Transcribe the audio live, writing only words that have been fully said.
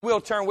Will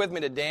turn with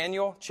me to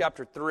Daniel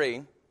chapter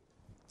 3.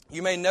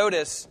 You may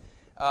notice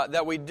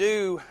that we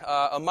do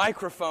a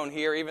microphone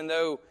here, even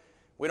though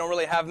we don't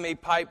really have me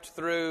piped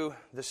through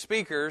the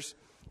speakers,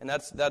 and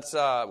that's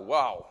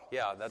wow,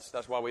 yeah,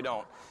 that's why we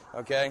don't.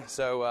 Okay,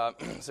 so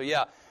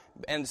yeah,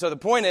 and so the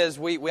point is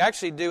we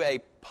actually do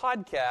a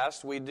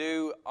podcast. We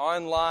do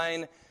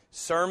online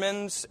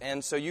sermons,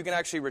 and so you can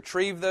actually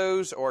retrieve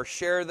those or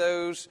share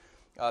those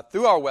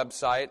through our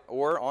website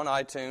or on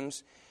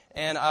iTunes.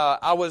 And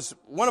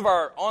one of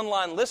our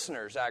online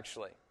listeners,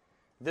 actually,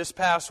 this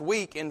past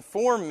week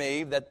informed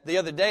me that the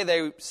other day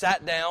they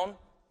sat down,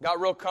 got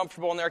real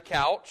comfortable on their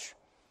couch,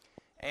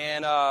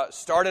 and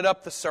started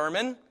up the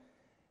sermon.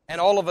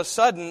 And all of a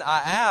sudden, I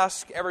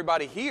asked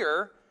everybody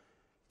here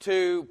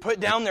to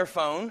put down their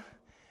phone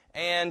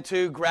and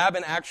to grab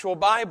an actual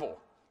Bible.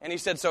 And he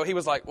said, so he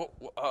was like,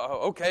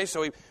 okay.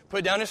 So he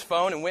put down his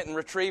phone and went and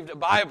retrieved a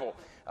Bible.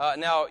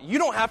 Now, you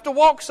don't have to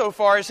walk so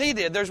far as he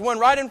did. There's one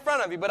right in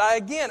front of you. But I,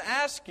 again,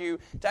 ask you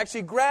to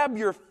actually grab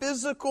your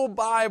physical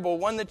Bible,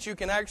 one that you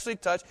can actually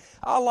touch.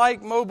 I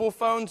like mobile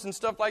phones and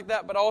stuff like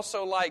that, but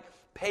also like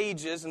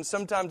pages. And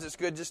sometimes it's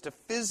good just to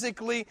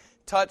physically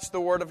touch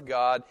the Word of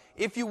God.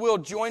 If you will,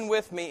 join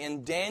with me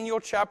in Daniel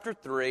chapter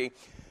 3.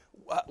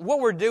 What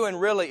we're doing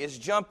really is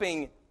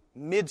jumping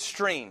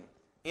midstream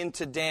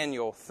into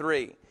Daniel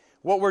 3.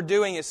 What we're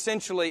doing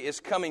essentially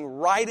is coming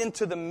right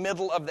into the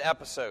middle of the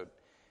episode.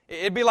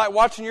 It'd be like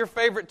watching your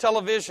favorite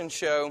television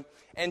show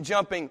and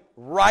jumping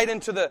right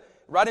into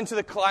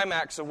the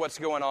climax of what's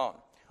going on.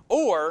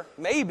 Or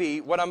maybe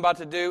what I'm about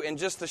to do in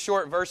just the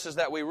short verses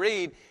that we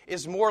read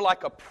is more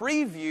like a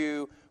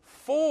preview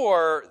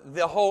for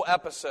the whole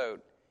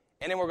episode.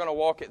 And then we're going to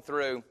walk it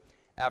through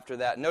after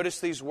that. Notice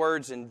these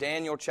words in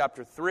Daniel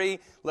chapter 3.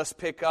 Let's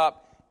pick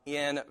up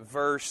in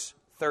verse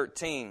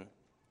 13.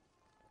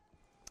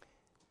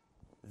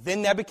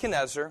 Then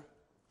Nebuchadnezzar,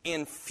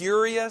 in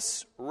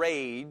furious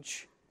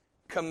rage,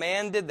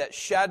 commanded that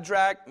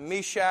Shadrach,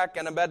 Meshach,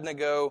 and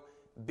Abednego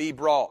be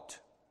brought.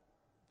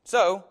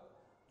 So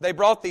they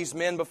brought these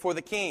men before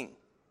the king.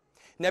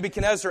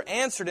 Nebuchadnezzar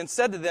answered and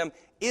said to them,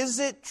 "Is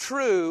it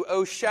true,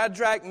 O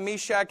Shadrach,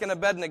 Meshach, and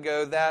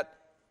Abednego, that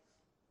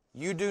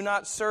you do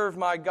not serve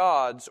my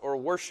gods or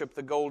worship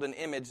the golden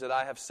image that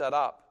I have set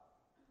up?"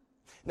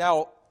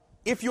 Now,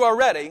 if you are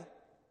ready,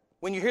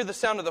 when you hear the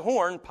sound of the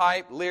horn,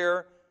 pipe,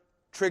 lyre,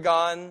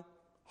 trigon,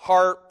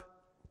 harp,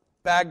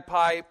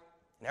 bagpipe,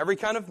 and every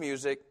kind of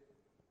music,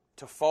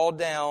 to fall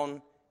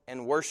down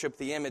and worship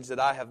the image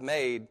that I have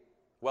made,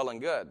 well and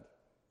good.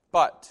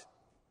 But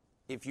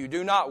if you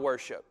do not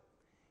worship,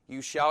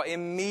 you shall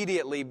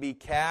immediately be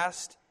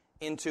cast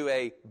into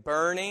a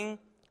burning,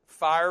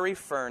 fiery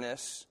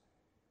furnace.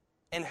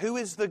 And who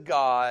is the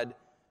God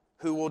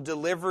who will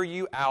deliver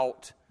you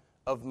out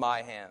of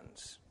my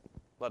hands?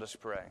 Let us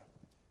pray.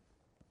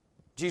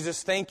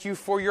 Jesus, thank you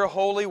for your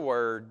holy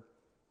word.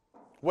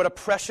 What a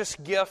precious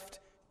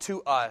gift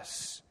to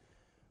us.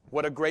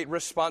 What a great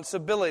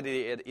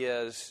responsibility it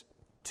is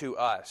to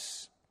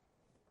us.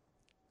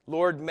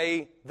 Lord,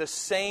 may the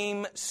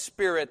same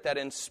Spirit that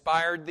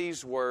inspired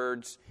these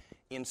words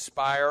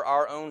inspire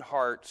our own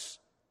hearts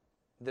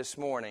this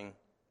morning.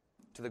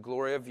 To the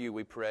glory of you,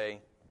 we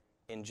pray.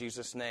 In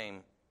Jesus'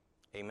 name,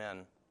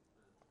 amen.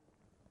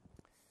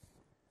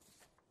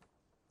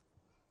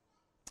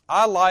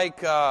 I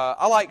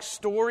like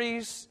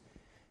stories.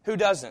 Who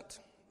doesn't?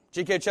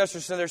 G.K.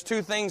 Chesterton, there's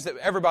two things that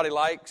everybody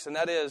likes, and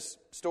that is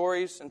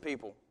stories and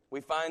people. We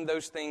find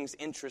those things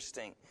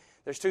interesting.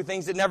 There's two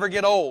things that never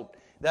get old.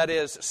 That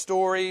is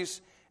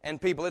stories and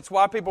people. It's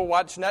why people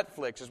watch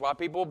Netflix. It's why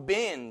people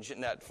binge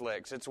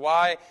Netflix. It's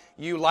why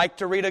you like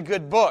to read a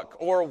good book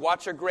or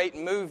watch a great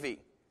movie.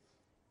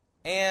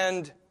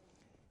 And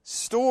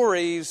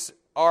stories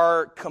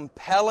are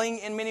compelling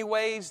in many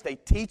ways. They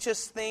teach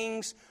us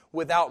things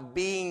without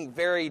being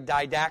very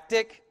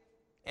didactic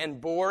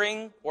and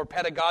boring or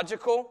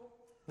pedagogical.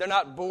 They're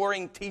not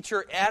boring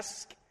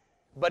teacher-esque,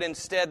 but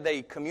instead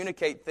they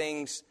communicate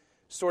things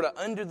sort of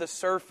under the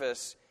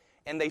surface,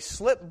 and they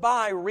slip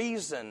by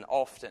reason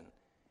often.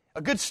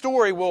 A good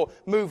story will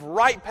move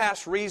right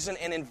past reason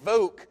and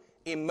invoke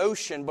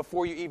emotion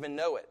before you even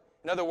know it.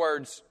 In other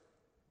words,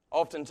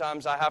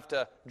 oftentimes I have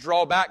to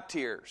draw back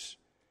tears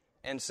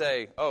and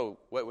say, oh,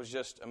 well, it was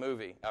just a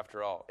movie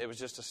after all. It was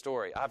just a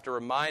story. I have to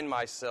remind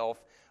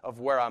myself of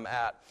where I'm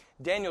at.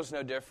 Daniel's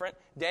no different.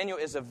 Daniel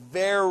is a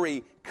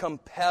very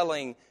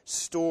compelling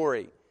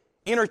story.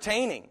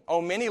 Entertaining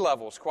on many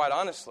levels, quite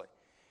honestly.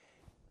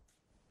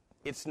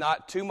 It's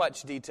not too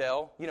much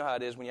detail. You know how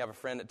it is when you have a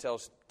friend that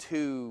tells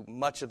too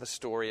much of the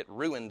story. It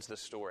ruins the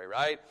story,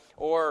 right?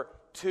 Or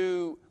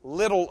too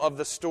little of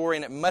the story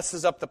and it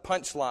messes up the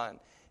punchline.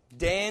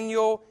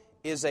 Daniel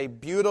is a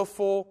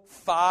beautiful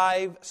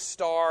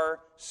 5-star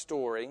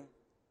story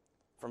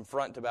from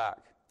front to back.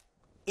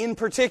 In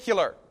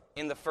particular,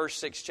 in the first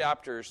 6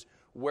 chapters,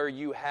 where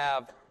you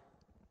have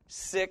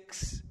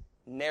 6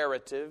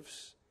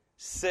 narratives,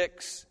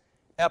 6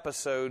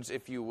 episodes,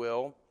 if you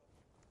will.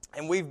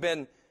 And we've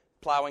been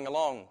plowing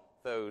along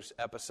those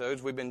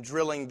episodes. We've been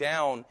drilling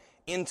down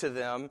into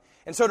them.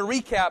 And so to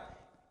recap,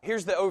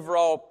 here's the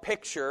overall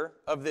picture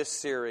of this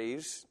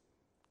series.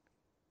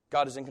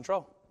 God is in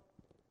control.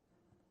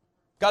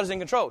 God is in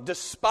control.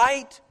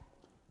 Despite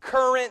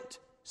current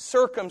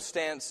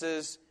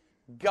circumstances,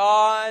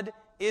 God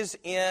is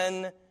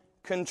in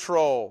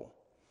control.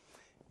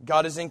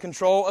 God is in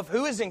control of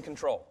who is in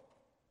control.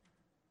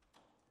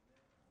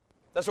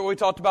 That's what we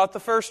talked about the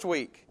first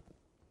week.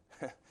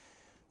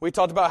 We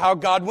talked about how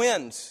God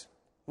wins,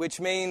 which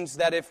means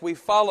that if we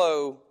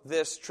follow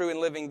this true and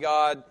living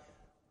God,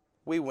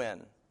 we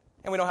win.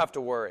 And we don't have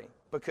to worry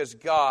because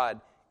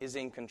God is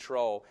in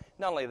control.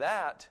 Not only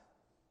that,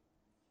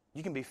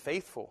 you can be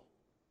faithful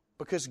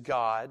because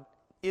God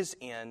is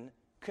in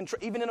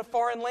control. Even in a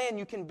foreign land,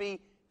 you can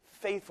be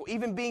faithful.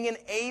 Even being an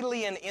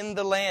alien in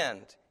the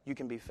land, you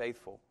can be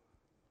faithful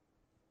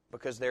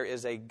because there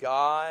is a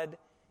God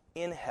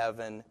in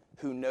heaven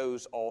who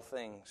knows all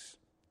things,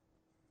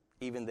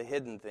 even the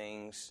hidden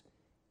things,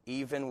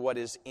 even what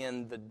is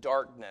in the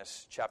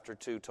darkness, chapter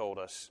 2 told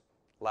us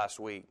last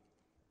week.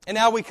 And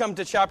now we come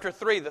to chapter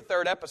 3, the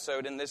third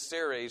episode in this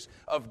series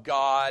of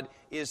God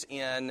is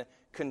in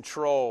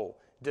control.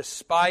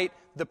 Despite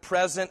the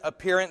present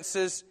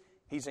appearances,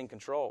 He's in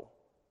control.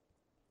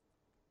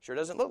 Sure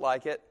doesn't look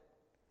like it,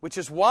 which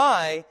is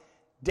why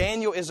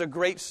Daniel is a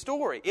great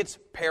story. It's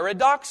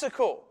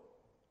paradoxical.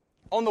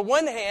 On the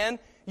one hand,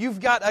 you've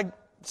got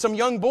some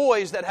young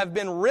boys that have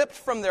been ripped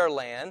from their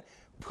land,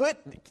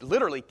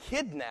 literally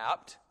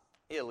kidnapped,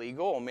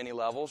 illegal on many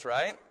levels,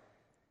 right?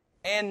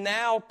 And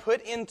now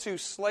put into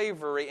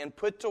slavery and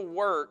put to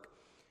work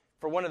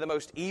for one of the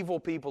most evil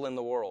people in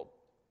the world.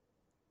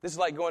 This is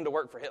like going to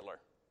work for Hitler.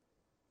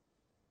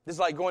 This is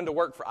like going to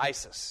work for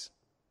ISIS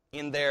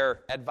in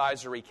their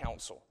advisory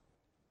council.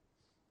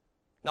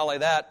 Not only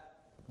that,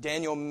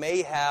 Daniel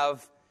may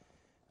have,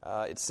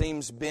 it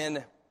seems,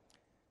 been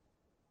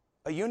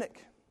a eunuch.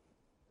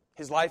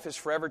 His life is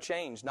forever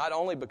changed, not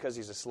only because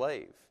he's a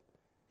slave,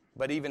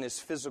 but even his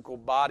physical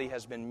body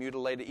has been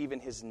mutilated. Even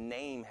his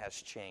name has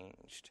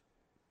changed.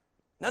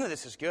 None of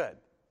this is good.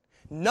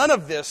 None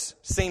of this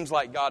seems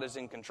like God is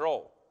in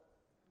control.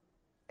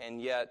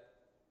 And yet,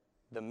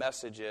 the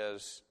message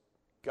is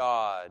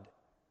God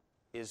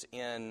is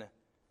in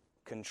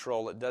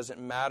control. It doesn't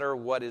matter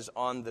what is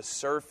on the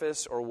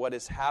surface or what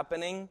is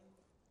happening,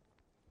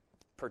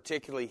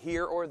 particularly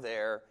here or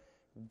there,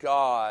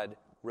 God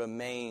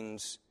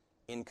remains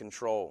in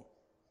control.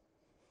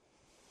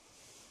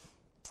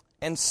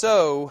 And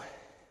so,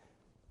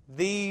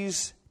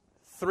 these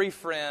three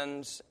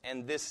friends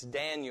and this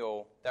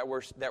Daniel that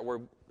we're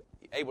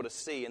able to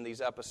see in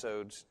these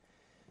episodes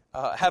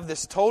have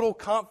this total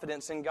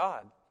confidence in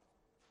God.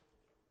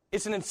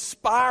 It's an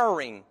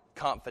inspiring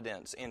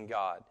confidence in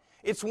God.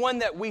 It's one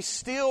that we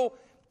still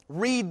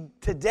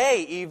read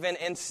today even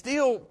and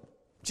still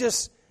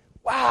just,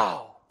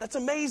 wow, that's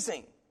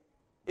amazing.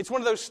 It's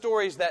one of those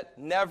stories that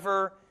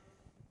never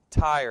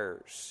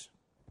tires.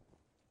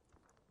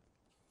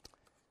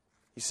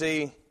 You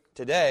see,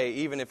 today,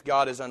 even if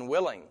God is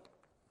unwilling,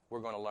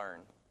 we're going to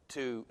learn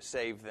to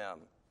save them.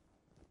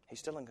 He's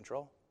still in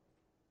control.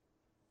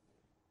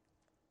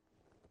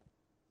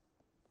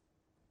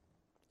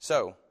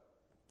 So,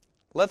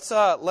 let's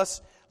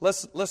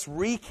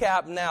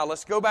recap now.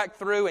 Let's go back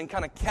through and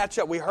kind of catch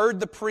up. We heard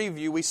the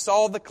preview. We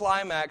saw the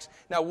climax.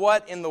 Now,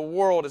 what in the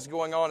world is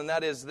going on? And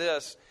that is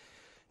this.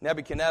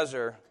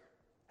 Nebuchadnezzar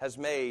has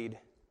made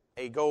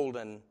a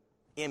golden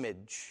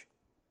image.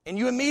 And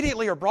you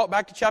immediately are brought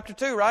back to chapter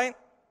 2, right?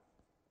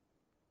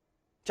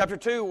 Chapter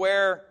 2,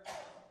 where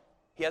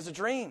he has a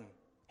dream.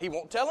 He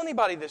won't tell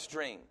anybody this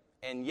dream.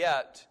 And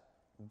yet,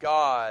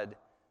 God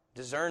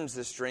discerns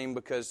this dream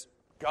because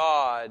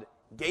God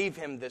gave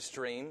him this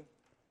dream.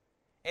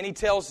 And he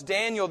tells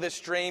Daniel this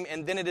dream,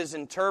 and then it is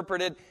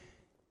interpreted.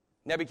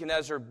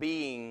 Nebuchadnezzar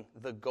being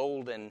the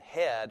golden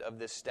head of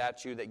this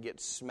statue that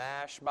gets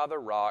smashed by the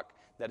rock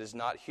that is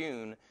not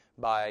hewn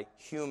by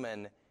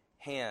human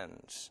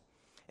hands.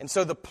 And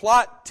so the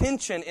plot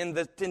tension in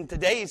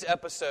today's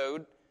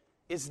episode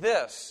is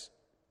this.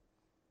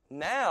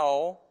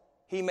 Now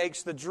he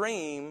makes the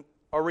dream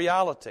a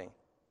reality.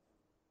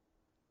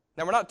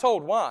 Now we're not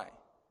told why.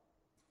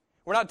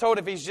 We're not told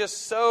if he's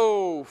just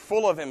so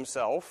full of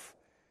himself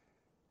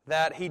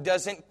that he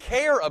doesn't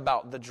care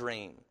about the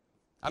dream.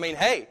 I mean,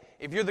 hey,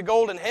 if you're the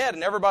golden head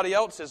and everybody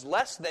else is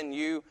less than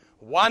you,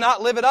 why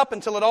not live it up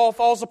until it all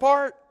falls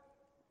apart?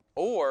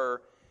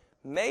 Or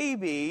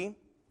maybe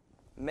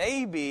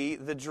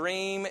the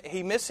dream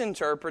he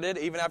misinterpreted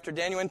even after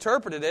Daniel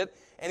interpreted it,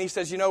 and he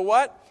says, you know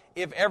what?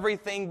 If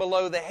everything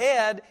below the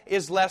head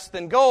is less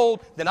than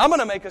gold, then I'm going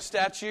to make a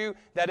statue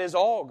that is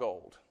all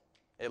gold,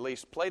 at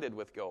least plated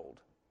with gold.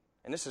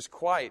 And this is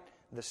quite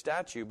the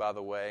statue, by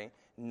the way,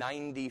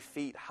 90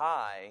 feet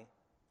high,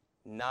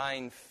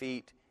 9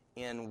 feet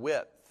in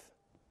width.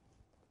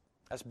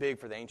 That's big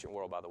for the ancient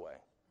world, by the way.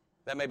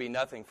 That may be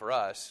nothing for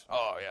us.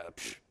 Oh, yeah,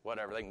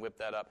 whatever, they can whip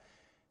that up.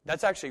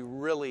 That's actually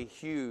really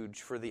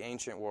huge for the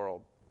ancient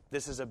world.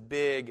 This is a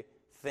big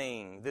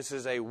thing. This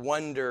is a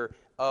wonder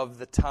of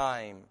the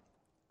time.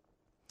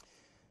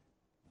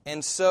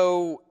 And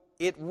so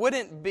it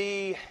wouldn't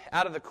be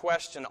out of the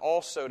question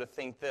also to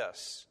think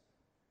this.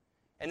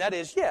 And that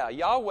is, yeah,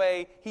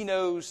 Yahweh, He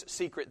knows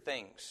secret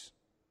things.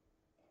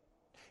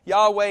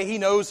 Yahweh, He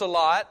knows a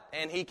lot,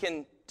 and He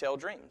can tell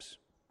dreams.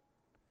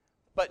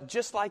 But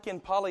just like in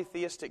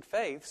polytheistic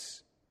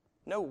faiths,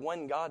 no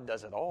one God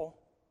does it all.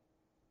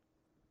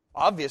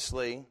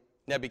 Obviously,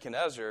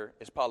 Nebuchadnezzar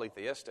is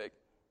polytheistic.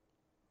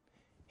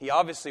 He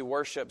obviously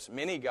worships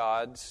many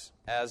gods,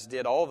 as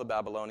did all the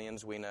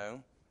Babylonians we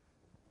know.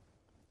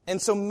 And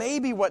so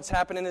maybe what's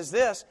happening is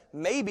this.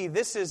 Maybe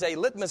this is a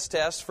litmus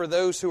test for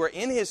those who are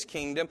in His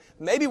kingdom.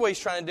 Maybe what He's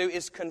trying to do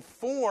is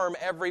conform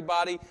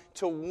everybody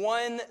to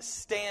one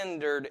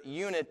standard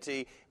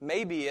unity.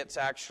 Maybe it's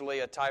actually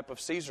a type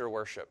of Caesar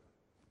worship.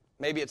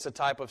 Maybe it's a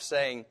type of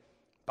saying,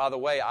 by the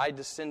way, I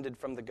descended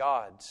from the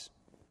gods.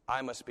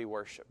 I must be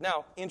worshipped.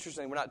 Now,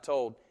 interestingly, we're not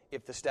told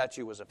if the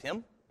statue was of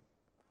him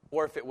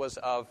or if it was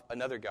of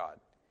another god.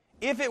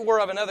 If it were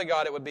of another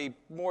god, it would be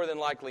more than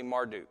likely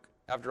Marduk.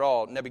 After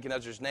all,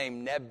 Nebuchadnezzar's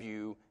name,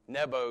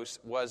 Nebos,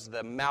 was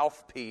the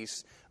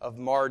mouthpiece of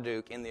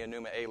Marduk in the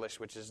Enuma Elish,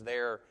 which is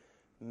their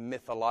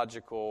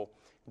mythological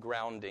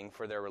grounding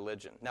for their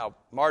religion. Now,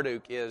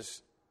 Marduk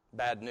is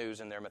bad news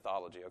in their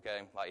mythology,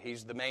 okay? Like,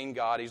 he's the main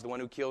god. He's the one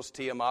who kills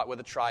Tiamat with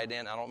a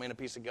trident. I don't mean a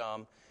piece of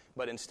gum,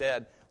 but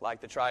instead, like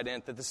the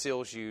trident that the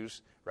seals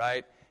use,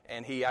 right?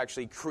 And he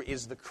actually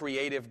is the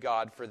creative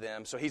god for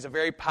them. So he's a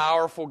very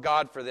powerful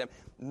god for them.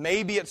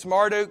 Maybe it's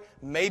Marduk.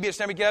 Maybe it's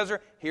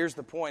Nebuchadnezzar. Here's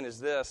the point is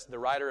this. The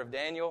writer of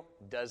Daniel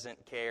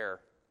doesn't care.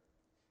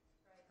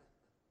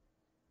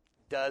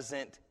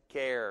 Doesn't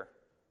care.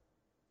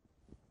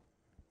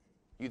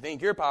 You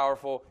think you're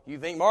powerful. You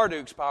think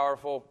Marduk's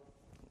powerful.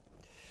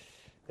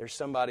 There's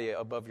somebody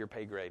above your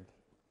pay grade.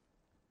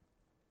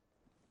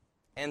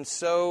 And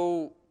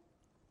so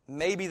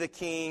maybe the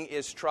king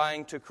is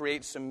trying to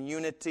create some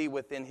unity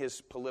within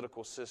his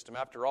political system.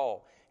 After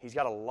all, he's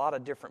got a lot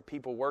of different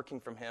people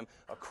working from him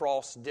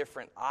across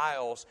different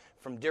aisles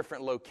from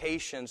different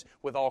locations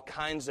with all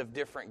kinds of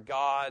different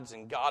gods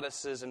and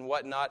goddesses and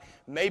whatnot.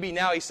 Maybe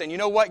now he's saying, you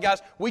know what,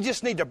 guys? We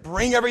just need to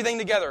bring everything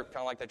together, kind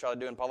of like they try to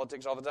do in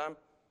politics all the time.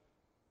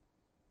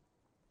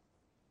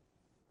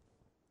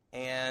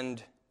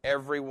 And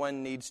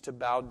everyone needs to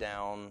bow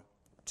down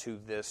to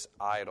this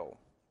idol.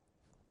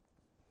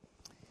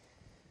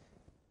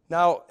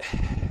 Now,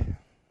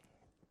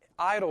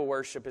 idol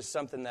worship is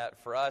something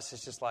that for us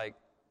is just like,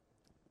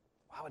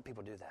 why would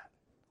people do that?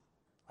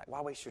 Like,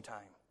 why waste your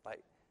time?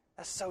 Like,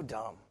 that's so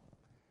dumb.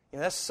 You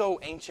know, that's so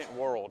ancient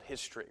world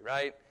history,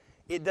 right?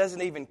 It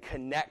doesn't even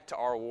connect to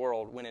our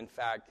world when in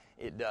fact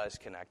it does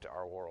connect to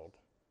our world.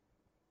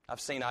 I've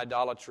seen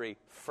idolatry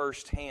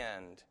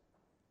firsthand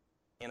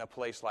in a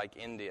place like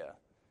India.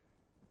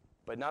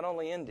 But not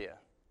only India,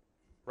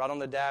 right on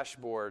the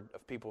dashboard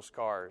of people's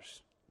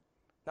cars.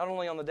 Not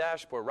only on the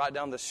dashboard, right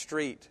down the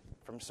street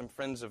from some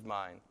friends of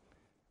mine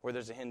where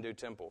there's a Hindu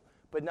temple.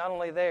 But not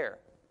only there,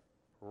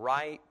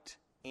 right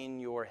in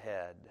your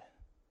head,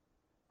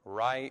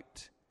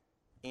 right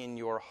in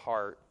your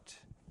heart.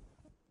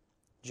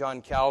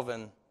 John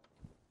Calvin,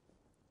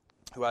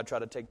 who I try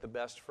to take the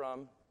best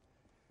from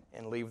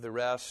and leave the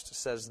rest,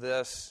 says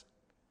this: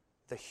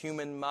 the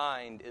human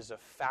mind is a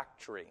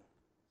factory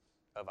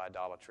of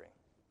idolatry.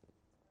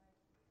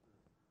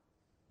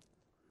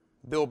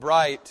 Bill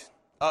Bright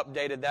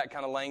updated that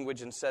kind of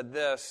language and said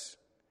this: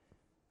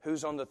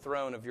 who's on the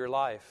throne of your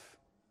life?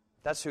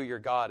 That's who your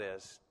God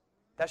is.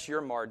 That's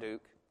your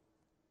Marduk.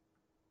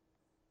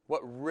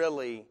 What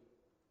really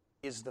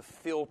is the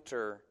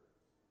filter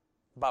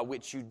by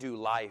which you do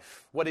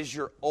life? What is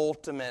your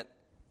ultimate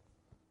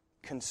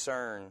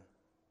concern?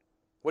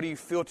 What do you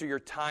filter your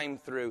time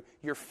through,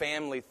 your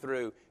family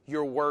through,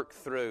 your work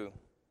through?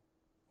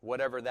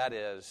 Whatever that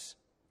is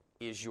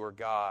your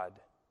God.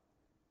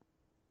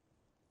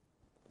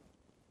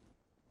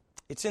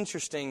 It's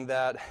interesting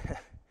that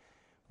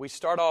we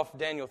start off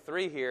Daniel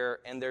 3 here,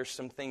 and there's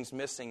some things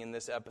missing in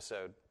this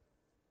episode.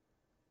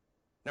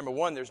 Number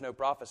one, there's no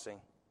prophecy.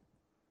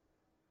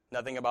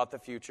 Nothing about the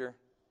future.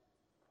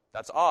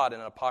 That's odd in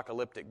an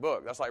apocalyptic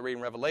book. That's like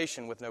reading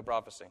Revelation with no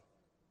prophecy.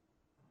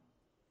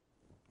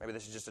 Maybe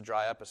this is just a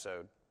dry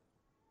episode.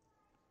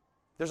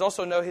 There's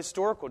also no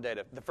historical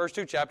data. The first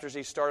two chapters,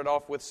 he started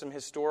off with some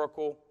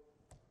historical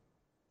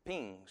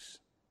pings.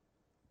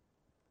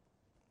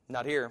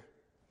 Not here.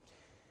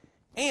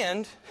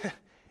 And,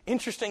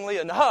 interestingly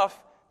enough,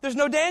 there's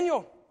no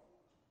Daniel.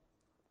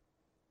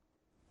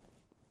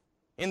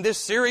 In this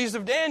series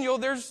of Daniel,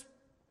 there's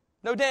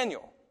no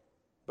Daniel,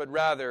 but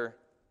rather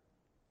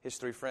his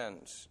three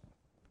friends.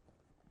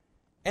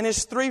 And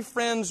his three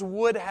friends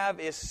would have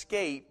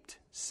escaped,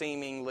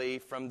 seemingly,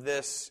 from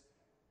this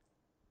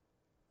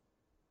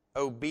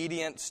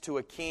obedience to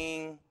a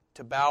king,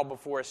 to bow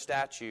before a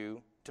statue,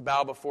 to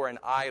bow before an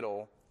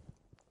idol,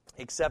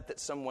 except that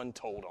someone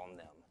told on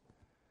them.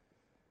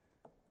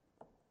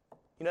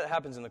 You know, it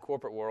happens in the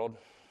corporate world.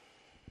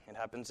 It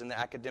happens in the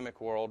academic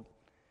world.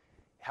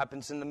 It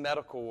happens in the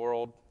medical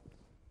world.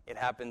 It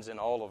happens in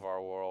all of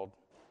our world.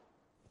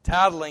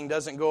 Tattling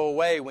doesn't go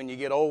away when you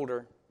get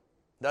older,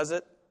 does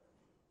it?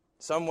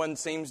 Someone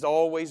seems to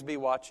always be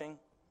watching.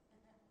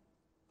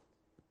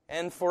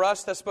 And for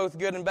us, that's both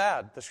good and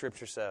bad, the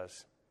Scripture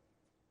says.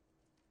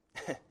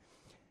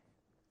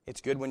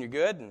 It's good when you're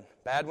good and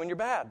bad when you're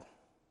bad.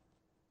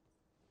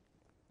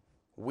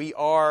 We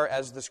are,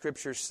 as the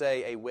Scriptures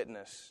say, a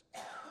witness.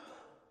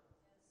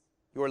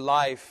 Your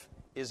life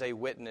is a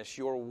witness.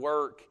 Your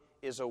work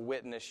is a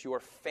witness. Your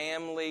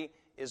family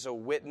is a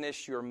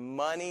witness. Your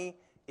money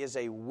is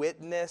a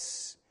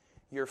witness.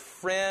 Your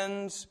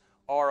friends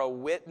are a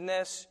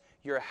witness.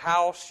 Your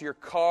house, your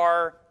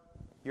car,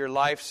 your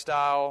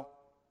lifestyle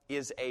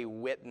is a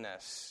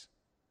witness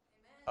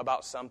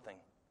about something.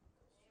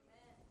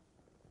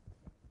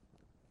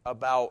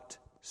 About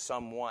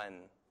someone.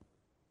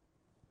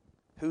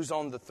 Who's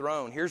on the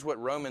throne? Here's what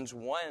Romans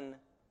 1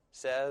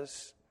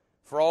 says.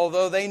 For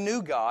although they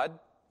knew God,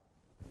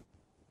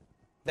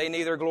 they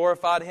neither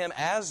glorified Him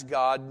as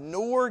God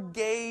nor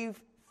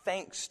gave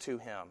thanks to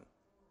Him.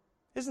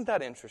 Isn't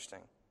that interesting?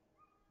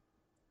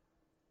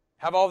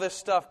 Have all this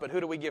stuff, but who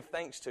do we give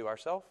thanks to?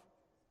 Ourselves?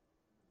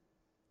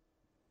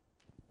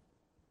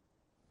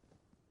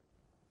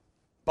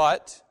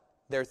 But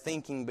their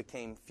thinking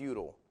became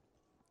futile,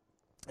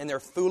 and their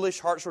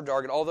foolish hearts were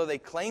darkened. Although they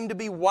claimed to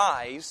be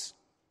wise,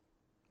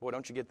 boy,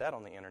 don't you get that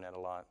on the internet a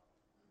lot?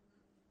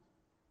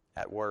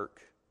 At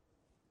work.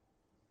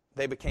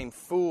 They became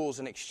fools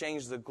and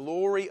exchanged the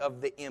glory of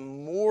the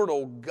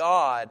immortal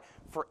God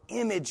for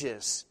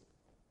images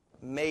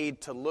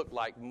made to look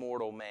like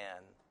mortal man.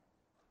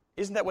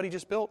 Isn't that what he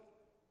just built?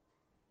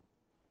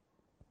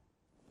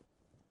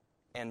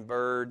 And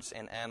birds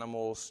and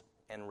animals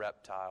and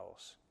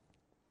reptiles.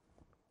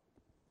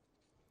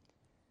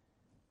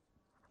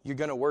 You're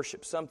going to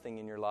worship something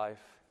in your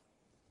life.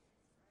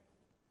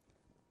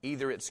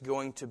 Either it's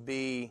going to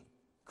be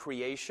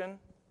creation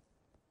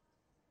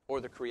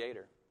or the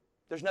Creator.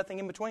 There's nothing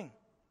in between.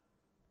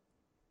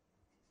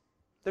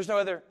 There's no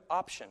other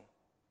option.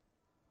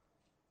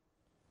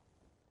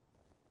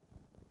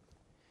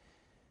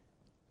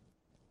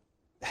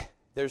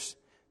 There's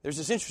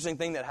this interesting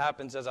thing that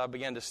happens as I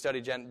began to study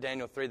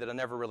Daniel 3 that I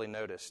never really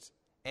noticed.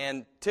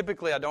 And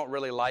typically I don't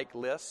really like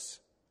lists.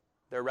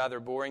 They're rather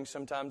boring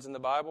sometimes in the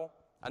Bible.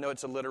 I know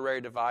it's a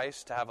literary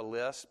device to have a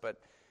list,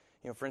 but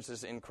for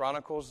instance, in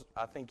Chronicles,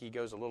 I think he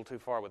goes a little too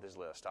far with his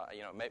list.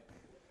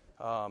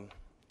 I'm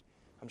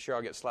sure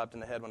I'll get slapped in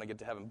the head when I get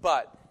to heaven.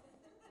 But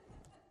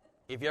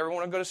if you ever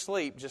want to go to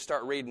sleep, just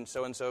start reading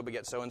so-and-so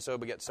beget so-and-so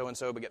beget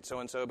so-and-so beget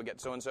so-and-so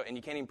beget so-and-so, and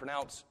you can't even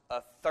pronounce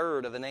a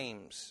third of the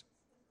names.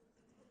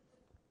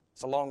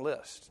 It's a long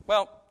list.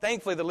 Well,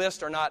 thankfully the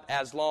lists are not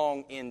as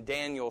long in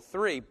Daniel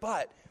 3,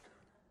 but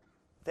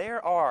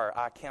there are,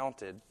 I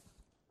counted,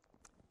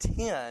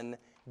 10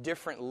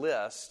 different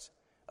lists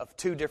of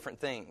 2 different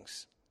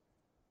things.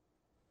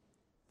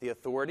 The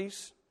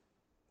authorities,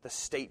 the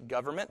state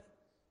government.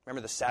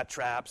 Remember the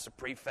satraps, the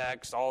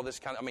prefects, all this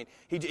kind of...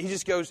 he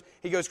just goes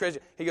crazy.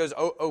 He goes,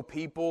 oh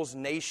peoples,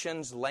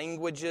 nations,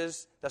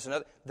 languages. That's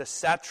another. The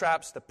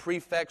satraps, the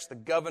prefects, the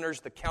governors,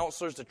 the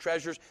counselors, the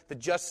treasurers, the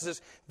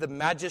justices, the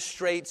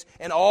magistrates,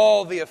 and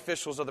all the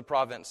officials of the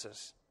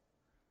provinces.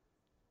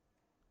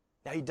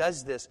 Now he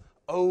does this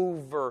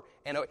over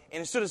and over.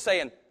 And instead of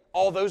saying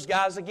all those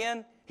guys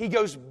again, he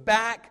goes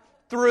back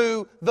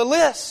through the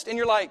list. And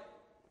you're like,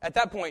 at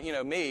that point,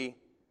 me,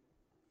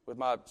 with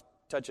my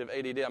touch of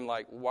ADD, I'm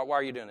like, why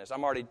are you doing this?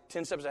 I'm already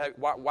 10 steps ahead.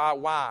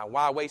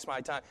 Why waste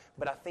my time?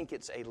 But I think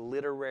it's a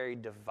literary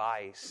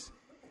device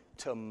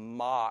to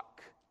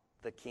mock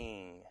the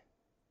king.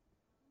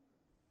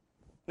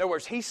 In other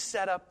words, he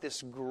set up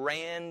this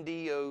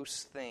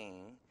grandiose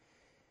thing.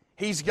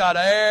 He's got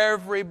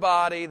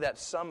everybody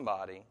that's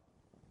somebody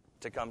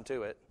to come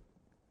to it.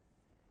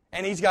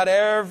 And he's got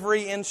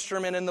every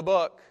instrument in the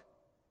book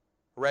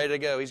ready to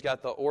go. He's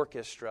got the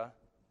orchestra.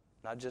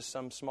 Not just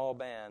some small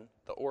band,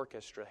 the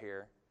orchestra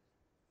here.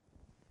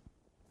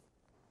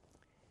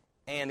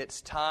 And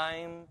it's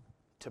time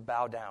to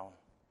bow down.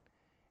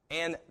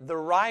 And the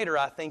writer,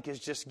 I think, is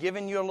just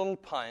giving you a little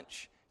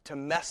punch to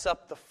mess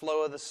up the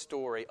flow of the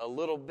story a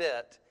little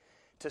bit,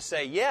 to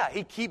say, yeah,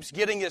 he keeps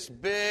getting this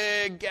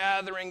big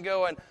gathering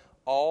going,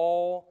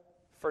 all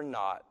for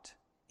naught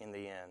in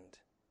the end.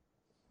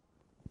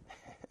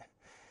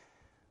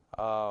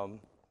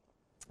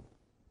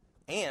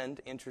 And,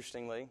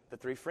 interestingly, the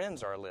 3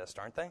 friends are a list,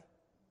 aren't they?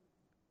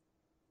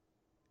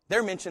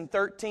 They're mentioned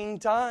 13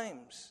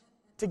 times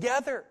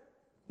together.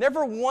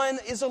 Never one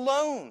is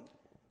alone.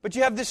 But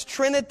you have this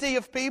trinity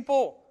of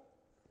people.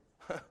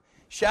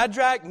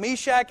 Shadrach,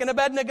 Meshach, and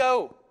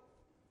Abednego.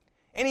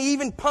 And he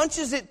even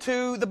punches it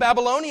to the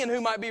Babylonian who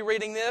might be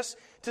reading this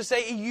to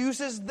say he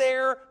uses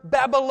their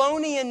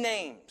Babylonian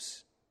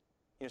names.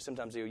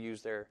 Sometimes he'll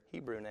use their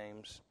Hebrew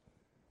names.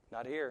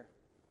 Not here.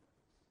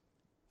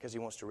 Because he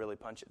wants to really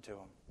punch it to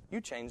them. You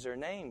change their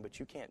name,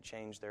 but you can't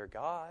change their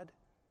God.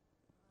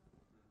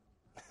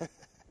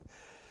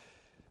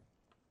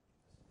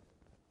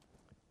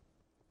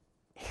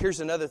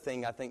 Here's another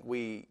thing I think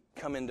we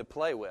come into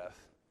play with.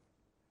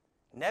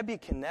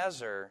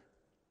 Nebuchadnezzar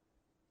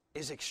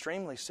is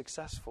extremely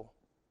successful.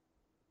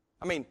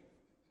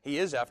 He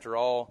is, after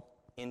all,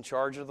 in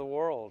charge of the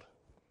world.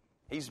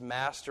 He's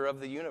master of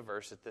the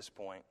universe at this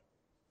point.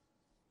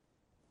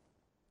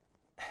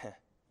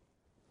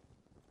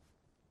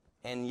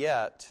 And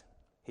yet,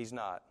 He's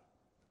not.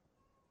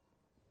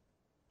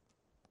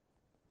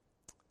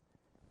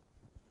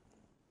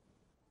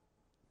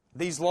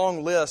 These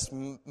long lists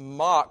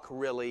mock,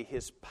 really,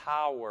 His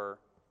power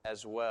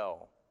as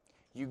well.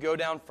 You go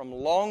down from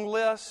long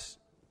lists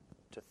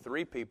to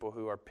 3 people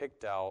who are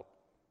picked out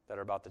that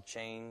are about to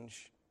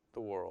change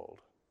the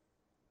world.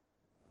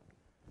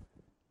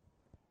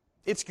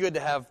 It's good to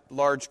have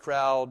large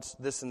crowds,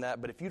 this and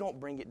that, but if you don't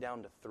bring it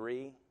down to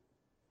 3,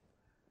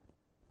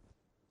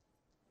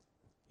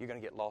 you're going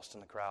to get lost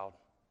in the crowd.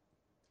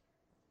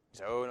 You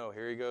say, oh no,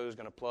 here he goes,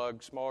 going to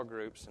plug small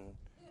groups and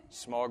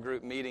small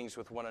group meetings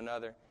with one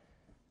another.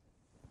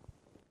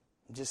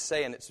 I'm just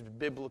saying, it's as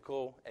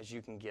biblical as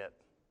you can get.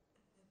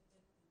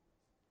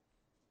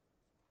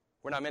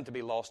 We're not meant to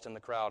be lost in the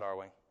crowd, are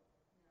we?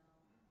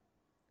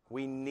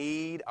 We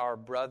need our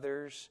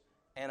brothers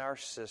and our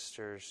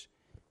sisters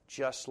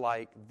just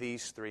like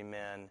these 3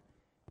 men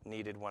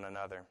needed one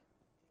another.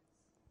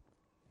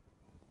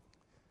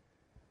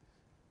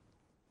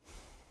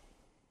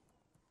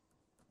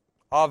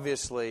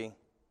 Obviously,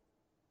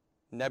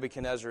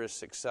 Nebuchadnezzar is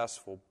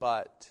successful,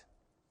 but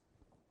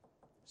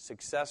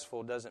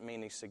successful doesn't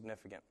mean he's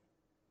significant.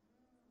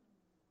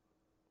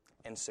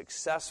 And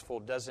successful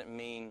doesn't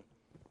mean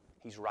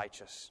he's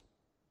righteous.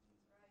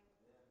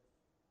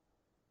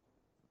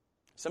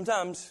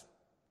 Sometimes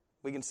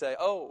we can say,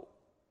 oh,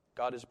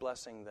 God is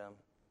blessing them,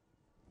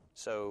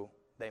 so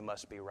they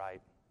must be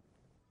right.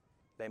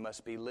 They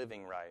must be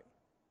living right.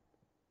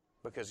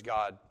 Because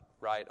God,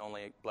 right,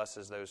 only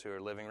blesses those who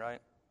are living right?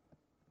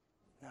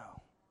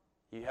 No.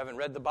 You haven't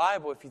read the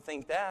Bible if you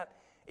think that.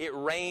 It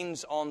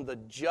rains on the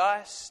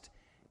just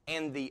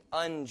and the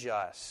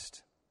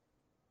unjust.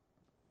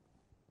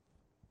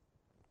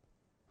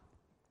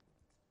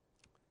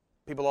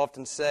 People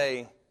often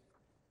say,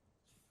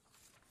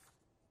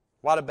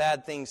 why do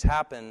bad things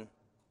happen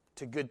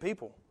to good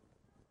people?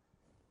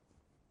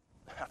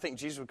 I think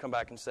Jesus would come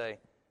back and say,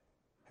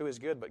 who is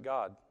good but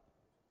God?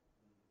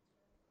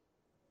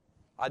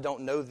 I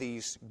don't know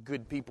these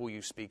good people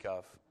you speak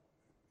of.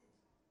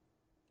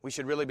 We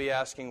should really be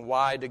asking,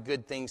 why do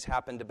good things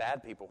happen to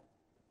bad people?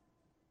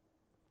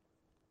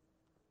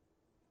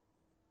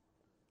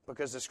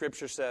 Because the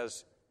Scripture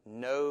says,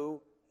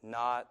 no,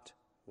 not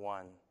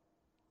one.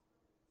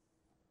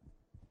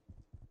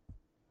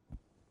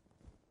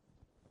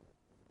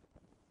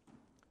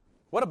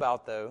 What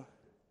about, though,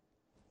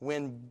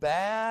 when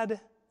bad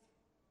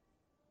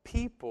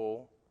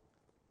people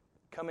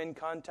come in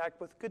contact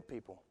with good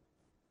people?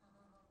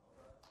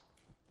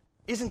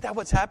 Isn't that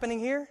what's happening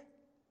here?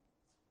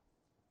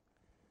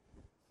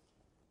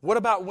 What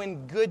about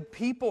when good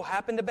people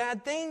happen to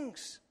bad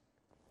things?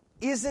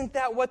 Isn't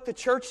that what the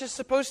church is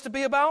supposed to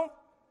be about?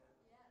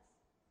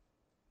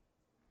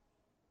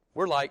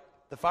 We're like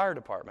the fire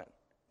department.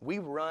 We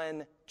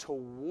run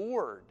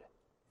toward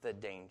the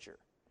danger.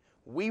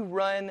 We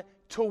run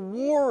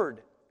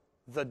toward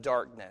the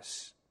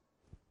darkness.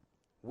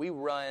 We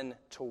run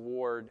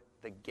toward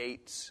the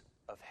gates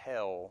of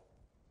hell.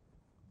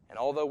 And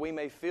although we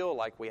may feel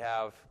like we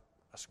have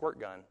a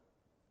squirt gun,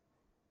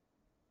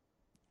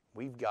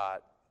 we've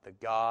got the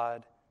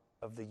God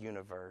of the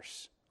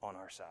universe on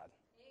our side.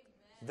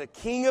 Amen. The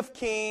King of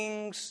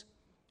Kings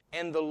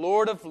and the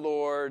Lord of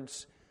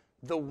Lords,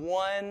 the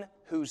one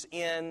who's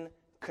in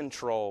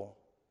control.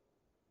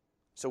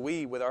 So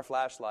we, with our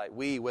flashlight,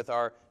 we, with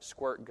our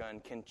squirt gun,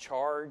 can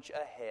charge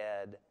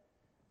ahead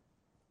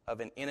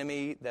of an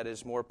enemy that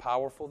is more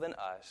powerful than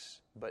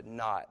us, but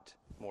not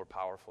more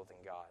powerful than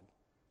God.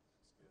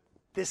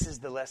 This is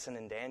the lesson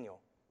in Daniel.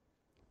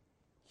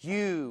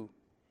 You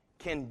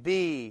can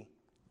be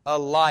a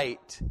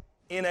light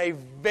in a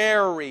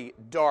very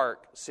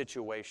dark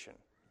situation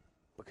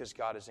because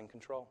God is in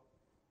control.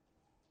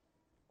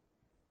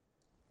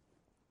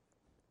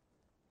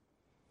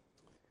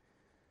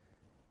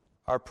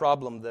 Our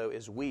problem, though,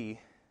 is we,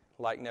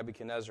 like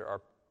Nebuchadnezzar,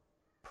 are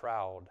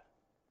proud.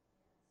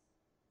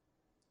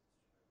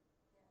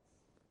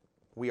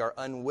 We are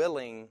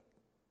unwilling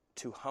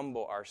to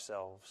humble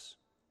ourselves.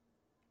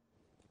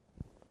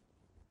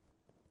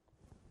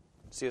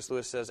 C.S.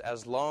 Lewis says,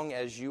 as long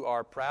as you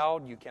are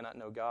proud, you cannot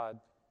know God.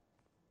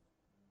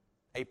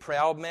 A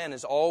proud man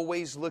is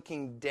always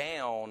looking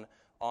down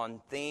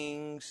on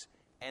things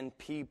and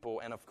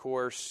people. And of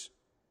course,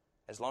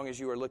 as long as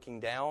you are looking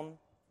down,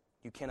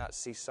 you cannot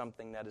see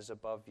something that is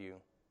above you.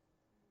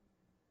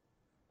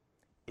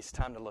 It's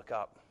time to look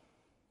up.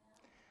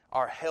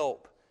 Our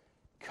help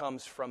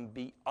comes from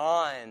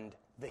beyond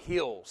the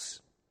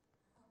hills.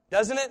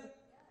 Doesn't it?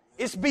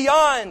 It's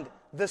beyond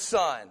the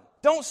sun.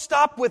 Don't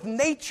stop with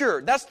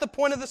nature. That's the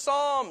point of the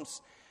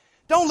Psalms.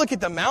 Don't look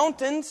at the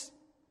mountains.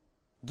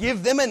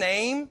 Give them a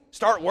name.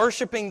 Start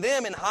worshiping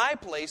them in high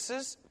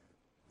places.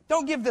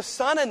 Don't give the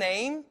sun a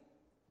name.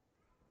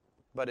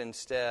 But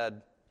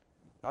instead,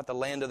 not the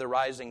land of the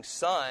rising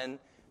sun,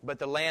 but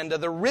the land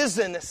of the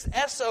risen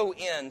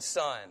S-O-N,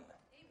 sun.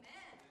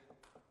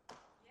 Amen.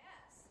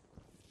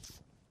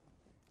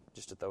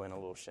 just to throw in a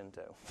little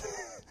Shinto.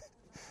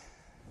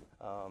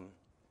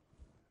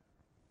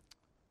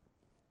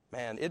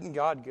 Man, isn't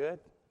God good?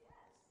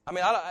 I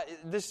mean, I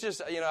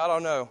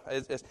don't know.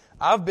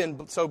 I've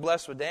been so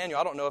blessed with Daniel,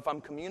 I don't know if I'm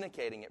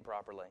communicating it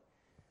properly.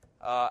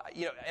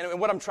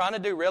 And what I'm trying to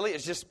do really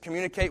is just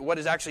communicate what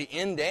is actually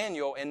in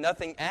Daniel and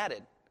nothing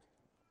added.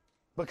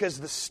 Because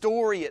the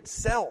story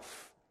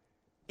itself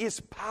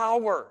is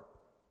power.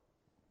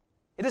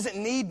 It doesn't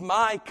need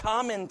my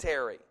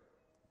commentary.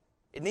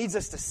 It needs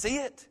us to see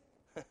it.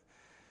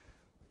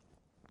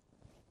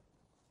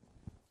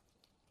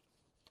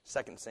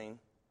 Second scene.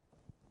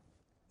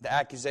 The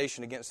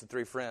accusation against the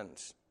three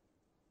friends.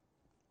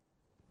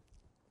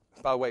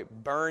 By the way,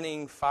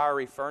 burning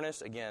fiery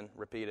furnace, again,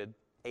 repeated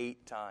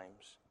 8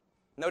 times.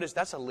 Notice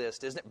that's a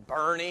list, isn't it?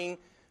 Burning,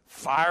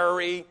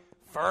 fiery,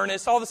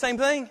 furnace, all the same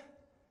thing.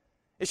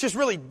 It's just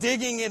really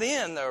digging it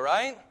in, though,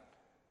 right?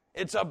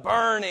 It's a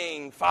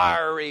burning,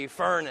 fiery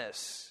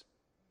furnace.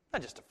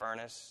 Not just a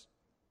furnace.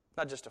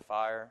 Not just a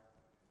fire.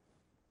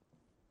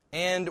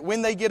 And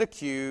when they get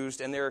accused,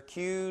 and they're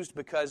accused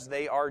because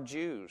they are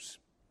Jews.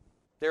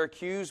 They're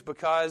accused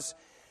because,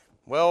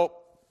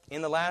 well,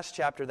 in the last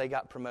chapter they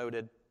got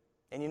promoted.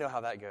 And you know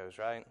how that goes,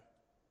 right?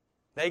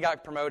 They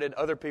got promoted,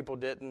 other people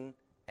didn't,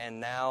 and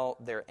now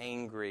they're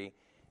angry.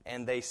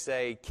 And they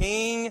say,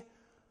 King,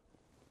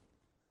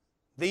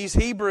 these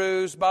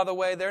Hebrews, by the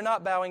way, they're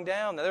not bowing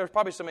down. There was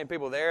probably so many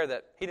people there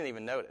that he didn't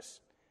even notice.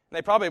 And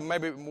they probably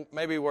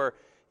maybe were,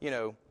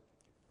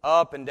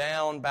 up and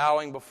down,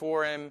 bowing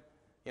before him.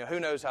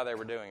 Who knows how they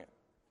were doing it.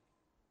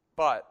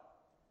 But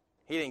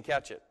he didn't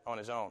catch it on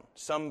his own.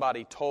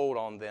 Somebody told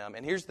on them.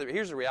 And here's the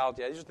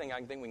reality. Here's the thing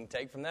I think we can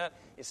take from that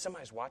is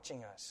somebody's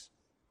watching us.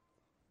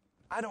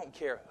 I don't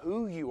care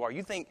who you are.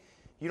 You think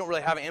you don't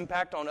really have an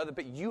impact on other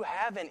people. You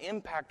have an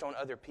impact on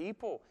other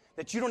people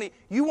that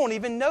you won't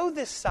even know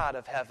this side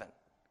of heaven.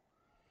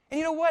 And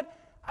you know what?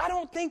 I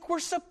don't think we're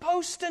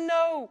supposed to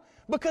know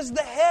because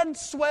the head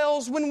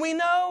swells when we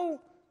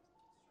know.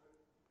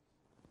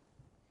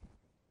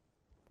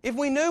 If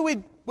we knew, we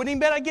wouldn't even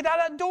better get out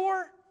of that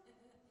door.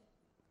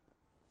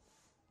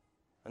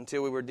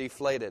 Until we were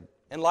deflated.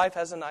 And life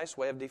has a nice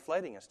way of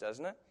deflating us,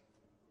 doesn't it?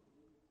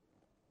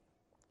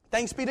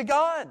 Thanks be to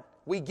God,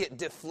 we get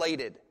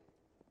deflated.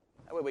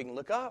 That way we can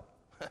look up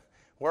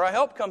where our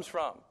help comes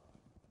from.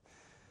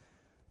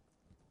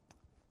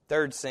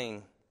 Third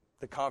scene,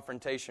 the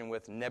confrontation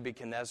with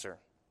Nebuchadnezzar.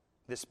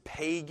 This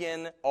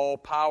pagan,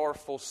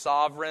 all-powerful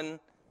sovereign,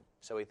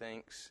 so he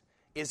thinks,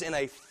 is in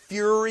a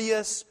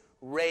furious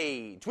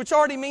rage, which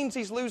already means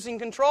he's losing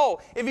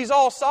control. If he's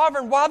all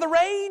sovereign, why the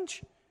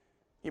rage?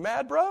 You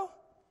mad, bro?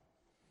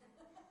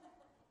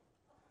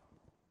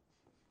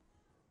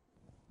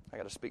 I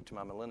got to speak to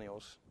my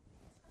millennials.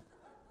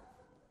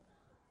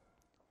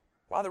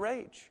 Why the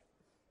rage?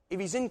 If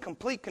he's in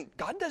complete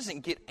God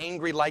doesn't get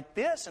angry like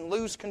this and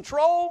lose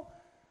control.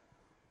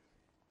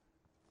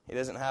 He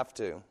doesn't have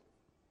to.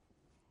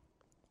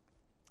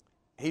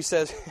 He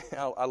says,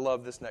 I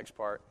love this next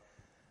part.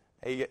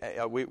 We've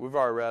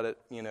already read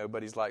it,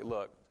 but he's like,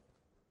 look,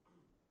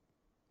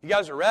 you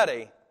guys are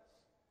ready.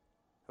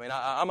 I mean,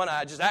 I'm going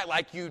to just act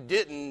like you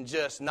didn't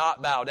just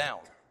not bow down.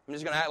 I'm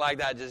just going to act like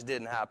that just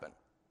didn't happen.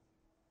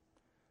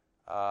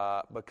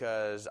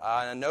 Because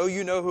I know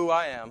you know who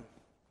I am.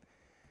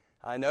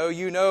 I know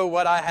you know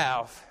what I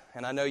have.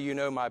 And I know you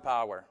know my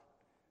power.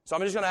 So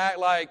I'm just going to act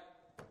like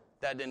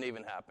that didn't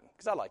even happen.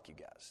 Because I like you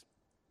guys.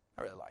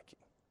 I really like you.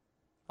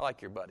 I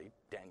like your buddy,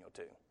 Daniel,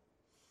 too.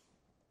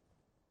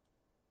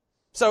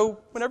 So,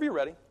 whenever you're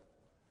ready,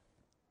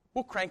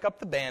 we'll crank up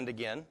the band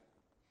again,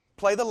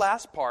 play the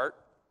last part,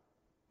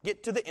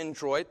 get to the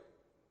introit,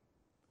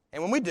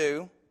 and when we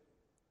do,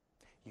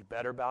 you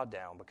better bow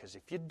down, because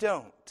if you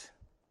don't,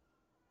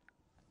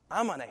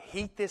 I'm going to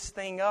heat this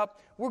thing up.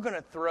 We're going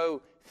to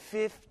throw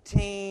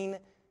 15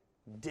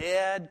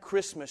 dead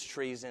Christmas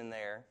trees in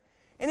there,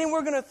 and then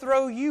we're going to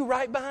throw you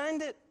right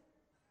behind it.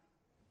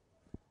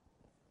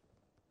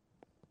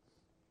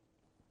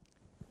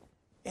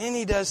 And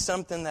he does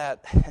something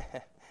that,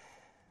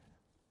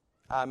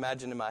 I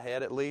imagine in my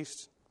head at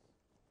least,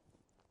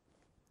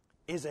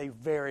 is a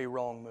very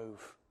wrong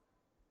move.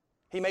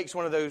 He makes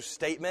one of those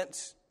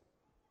statements.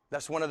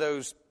 That's one of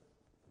those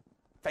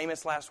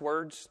famous last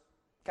words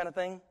kind of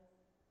thing.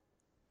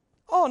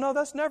 Oh, no,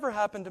 that's never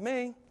happened to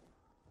me.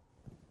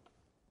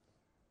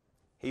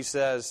 He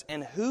says,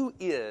 and who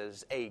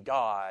is a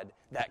God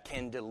that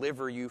can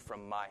deliver you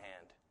from my hand?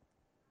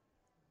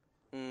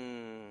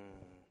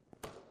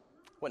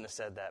 Wouldn't have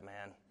said that,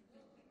 man.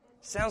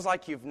 Sounds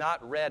like you've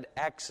not read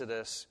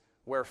Exodus,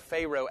 where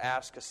Pharaoh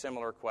asked a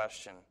similar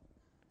question.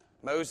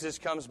 Moses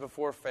comes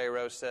before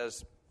Pharaoh,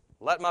 says,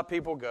 let my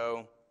people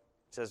go.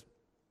 He says,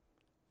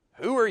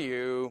 who are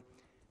you?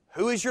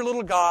 Who is your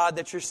little God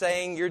that you're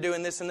saying you're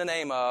doing this in the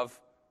name of?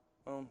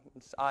 Well,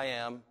 I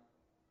am.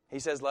 He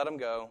says, let him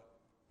go.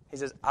 He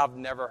says, I've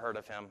never heard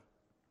of him.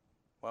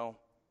 Well,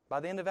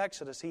 by the end of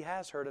Exodus, he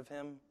has heard of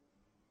him.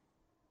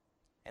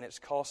 And it's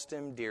cost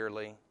him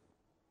dearly.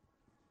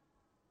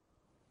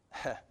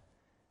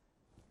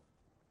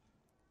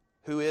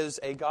 who is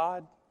a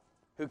God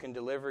who can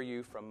deliver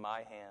you from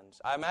my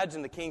hands. I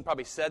imagine the king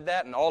probably said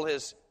that, and all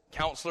his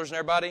counselors and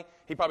everybody,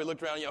 he probably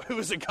looked around, who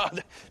is a God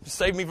that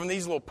saved me from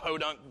these little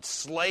podunk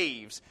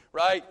slaves,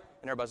 right?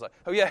 And everybody's like,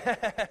 oh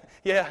yeah,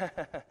 yeah.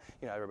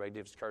 Everybody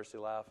gives a courtesy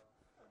laugh.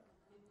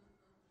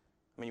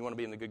 I mean, you want to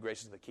be in the good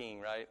graces of the king,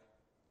 right?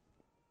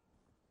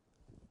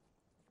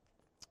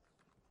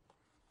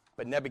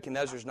 But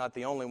Nebuchadnezzar's not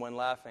the only one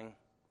laughing.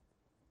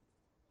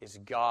 It's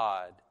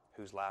God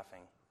who's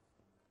laughing.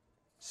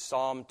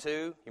 Psalm 2,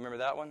 you remember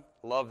that one?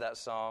 Love that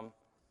psalm.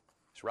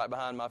 It's right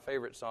behind my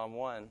favorite Psalm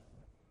 1.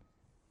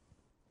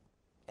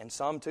 And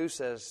Psalm 2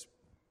 says,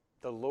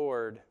 the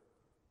Lord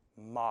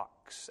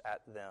mocks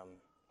at them,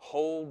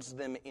 holds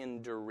them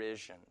in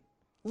derision.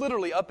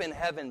 Literally up in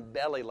heaven,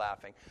 belly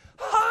laughing.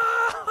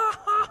 Ha, ha,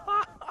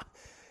 ha, ha.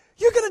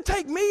 You're going to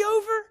take me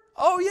over?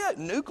 Oh yeah,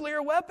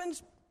 nuclear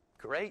weapons?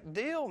 Great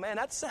deal, man.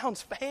 That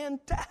sounds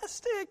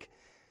fantastic.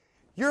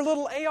 Your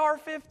little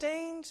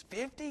AR-15s,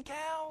 50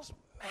 cals?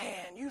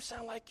 Man, you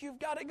sound like you've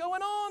got it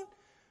going on.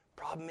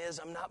 Problem is,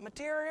 I'm not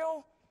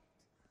material.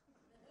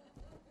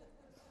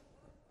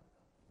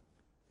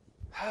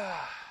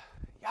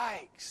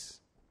 Yikes.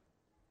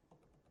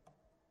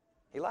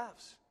 He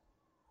laughs.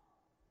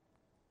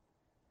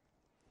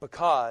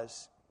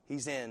 Because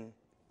he's in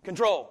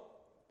control.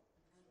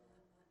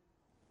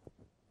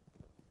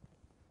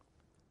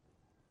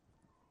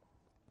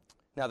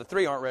 Now, the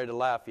three aren't ready to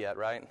laugh yet,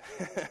 right?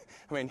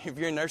 I mean, if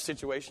you're in their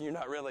situation, you're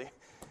not really,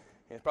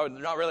 it's probably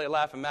not really a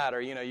laughing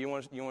matter. You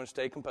want to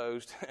stay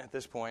composed at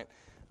this point.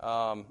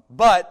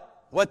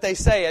 But what they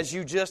say, as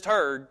you just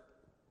heard,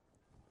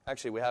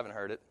 actually, we haven't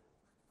heard it.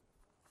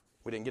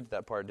 We didn't get to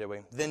that part, did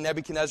we? Then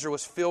Nebuchadnezzar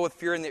was filled with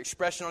fear, and the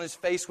expression on his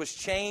face was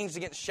changed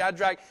against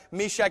Shadrach,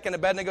 Meshach, and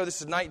Abednego. This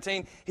is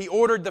 19. He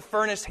ordered the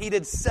furnace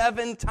heated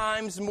 7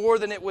 times more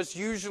than it was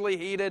usually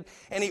heated,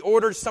 and he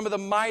ordered some of the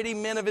mighty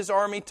men of his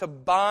army to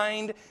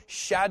bind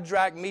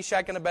Shadrach,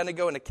 Meshach, and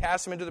Abednego and to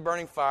cast them into the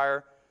burning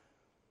fire.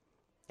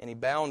 And he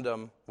bound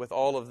them with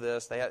all of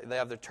this. They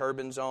have their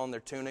turbans on, their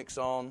tunics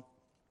on.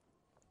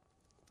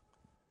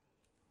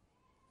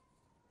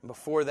 And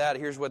before that,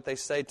 here's what they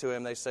say to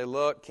him. They say,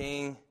 look,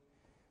 King,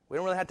 we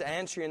don't really have to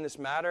answer you in this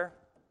matter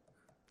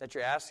that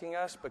you're asking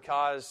us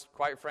because,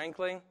 quite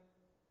frankly,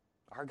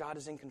 our God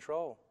is in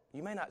control.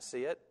 You may not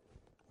see it.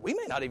 We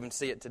may not even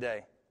see it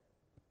today.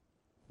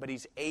 But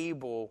He's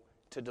able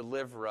to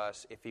deliver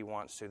us if He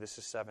wants to. This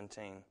is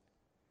 17.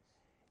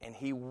 And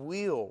He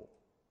will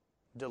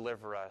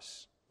deliver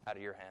us out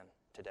of your hand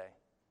today.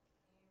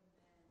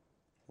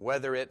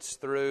 Whether it's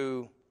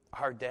through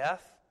our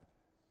death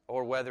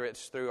or whether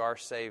it's through our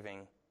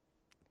saving,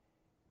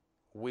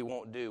 we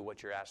won't do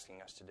what you're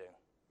asking us to do.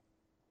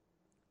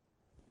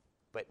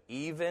 But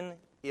even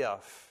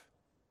if,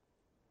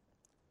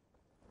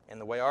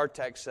 and the way our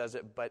text says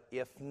it, but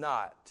if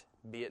not,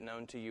 be it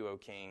known to you, O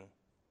King,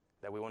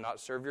 that we will not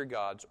serve your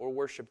gods or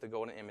worship the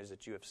golden image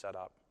that you have set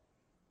up.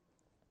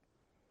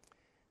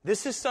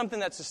 This is something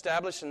that's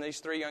established in these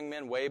 3 young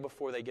men way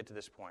before they get to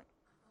this point.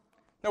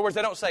 In other words,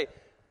 they don't say,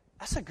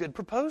 that's a good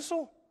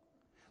proposal.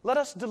 Let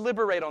us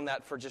deliberate on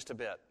that for just a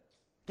bit.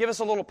 Give us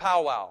a little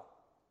powwow.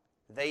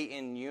 They,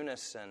 in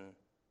unison,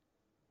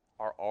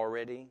 are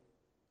already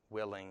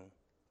willing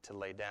to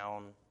lay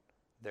down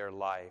their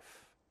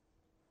life.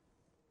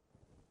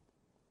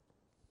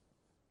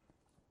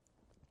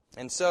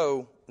 And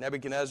so,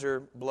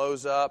 Nebuchadnezzar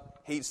blows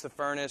up, heats the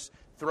furnace,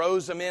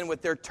 throws them in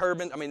with their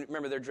turban. I mean,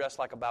 remember, they're dressed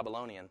like a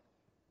Babylonian.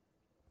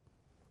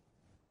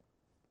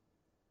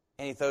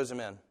 And he throws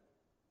them in.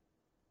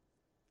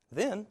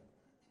 Then,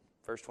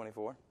 verse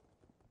 24,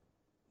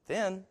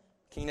 then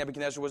King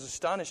Nebuchadnezzar was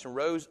astonished and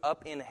rose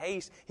up in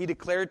haste. He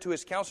declared to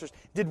his counselors,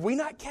 did we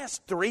not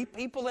cast 3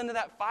 people into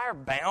that fire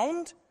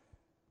bound?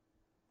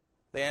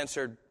 They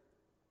answered,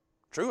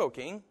 true, O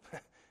king.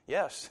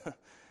 Yes.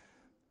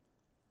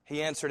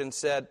 He answered and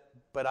said,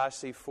 but I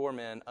see 4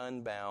 men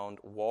unbound,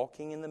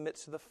 walking in the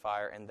midst of the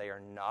fire, and they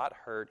are not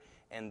hurt,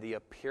 and the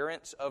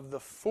appearance of the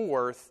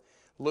 4th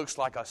looks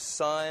like a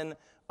son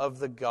of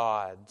the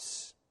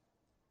gods.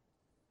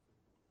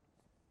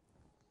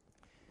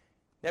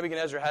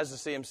 Nebuchadnezzar has to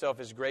see himself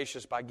as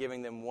gracious by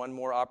giving them one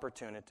more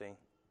opportunity.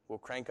 We'll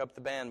crank up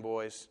the band,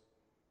 boys.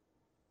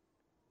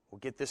 We'll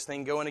get this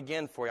thing going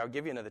again for you. I'll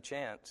give you another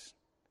chance.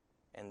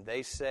 And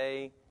they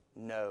say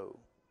no.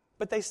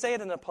 But they say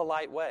it in a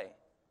polite way.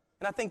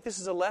 And I think this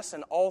is a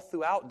lesson all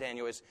throughout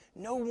Daniel is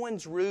no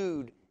one's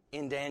rude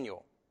in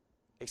Daniel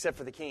except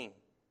for the king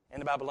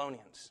and the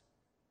Babylonians.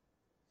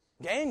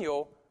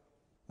 Daniel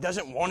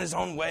doesn't want his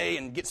own way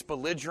and gets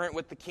belligerent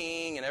with the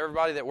king and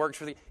everybody that works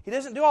for the... He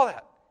doesn't do all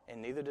that.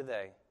 And neither do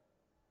they.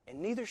 And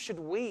neither should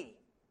we.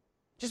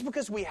 Just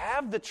because we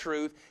have the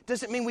truth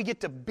doesn't mean we get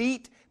to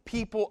beat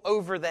people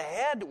over the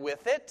head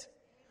with it.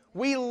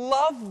 We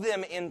love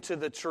them into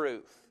the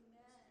truth.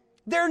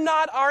 They're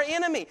not our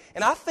enemy.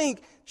 And I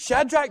think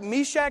Shadrach,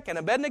 Meshach, and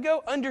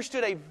Abednego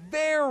understood a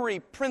very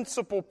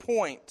principal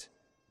point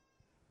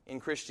in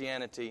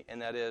Christianity,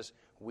 and that is,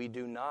 we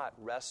do not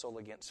wrestle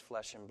against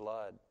flesh and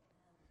blood,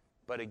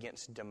 but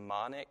against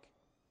demonic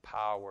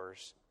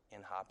powers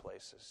in high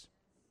places.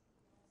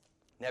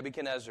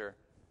 Nebuchadnezzar,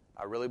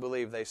 I really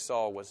believe they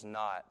saw, was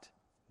not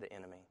the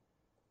enemy.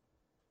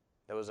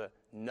 There was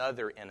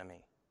another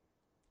enemy.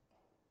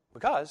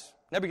 Because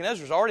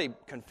Nebuchadnezzar's already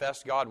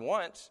confessed God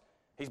once.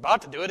 He's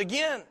about to do it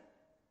again.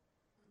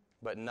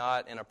 But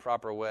not in a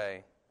proper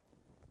way.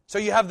 So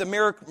you have the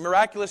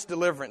miraculous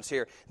deliverance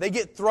here. They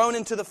get thrown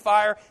into the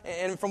fire.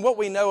 And from what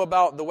we know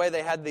about the way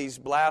they had these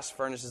blast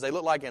furnaces, they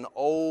look like an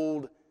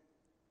old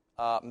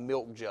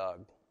milk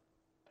jug.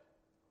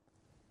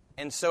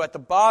 And so at the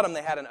bottom,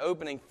 they had an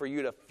opening for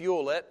you to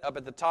fuel it. Up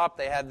at the top,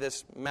 they had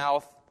this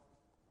mouth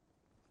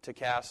to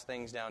cast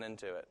things down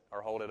into it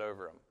or hold it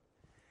over them.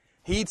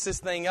 Heats this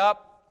thing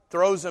up,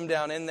 throws them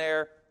down in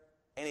there,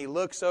 and he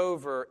looks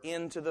over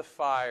into the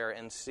fire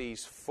and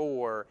sees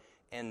 4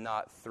 and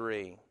not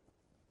 3.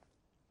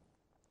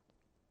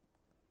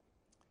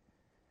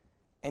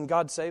 And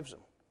God saves them.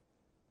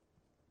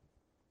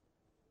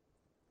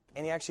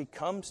 And He actually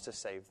comes to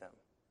save them.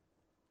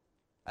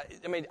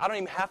 I mean, I don't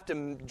even have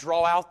to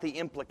draw out the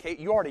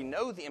implication. You already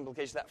know the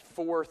implication, that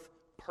 4th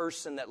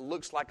person that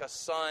looks like a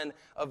son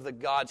of the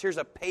gods. Here's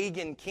a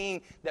pagan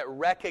king that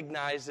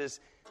recognizes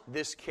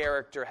this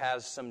character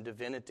has some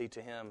divinity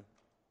to him.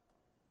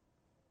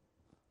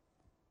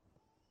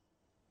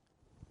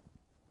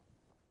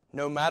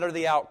 No matter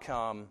the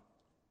outcome,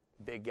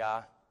 big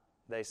guy,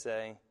 they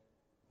say,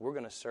 we're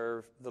going to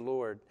serve the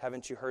Lord.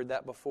 Haven't you heard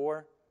that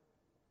before?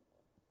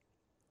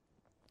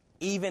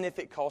 Even if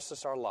it costs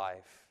us our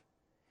life,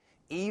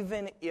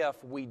 even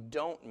if we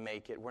don't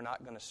make it, we're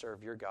not going to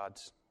serve your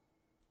gods.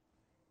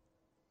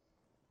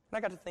 And I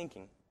got to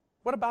thinking,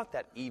 what about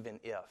that even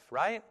if,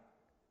 right?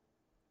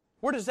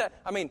 Where does that,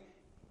 I mean,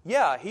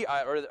 yeah,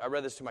 I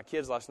read this to my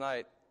kids last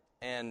night,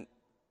 and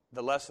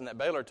the lesson that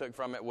Baylor took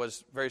from it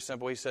was very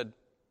simple. He said,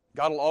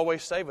 God will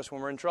always save us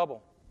when we're in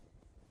trouble.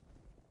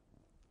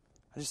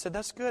 I just said,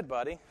 that's good,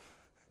 buddy.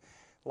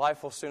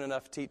 Life will soon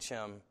enough teach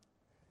him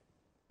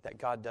that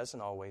God doesn't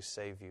always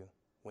save you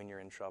when you're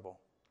in trouble.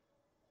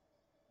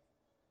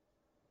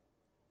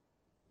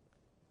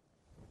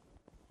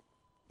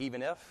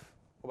 Even if,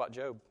 what about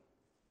Job?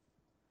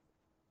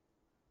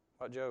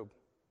 What about Job?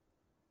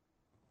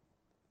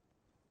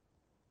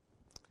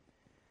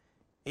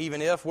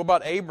 Even if, what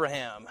about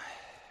Abraham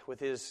with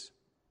his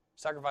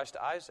sacrifice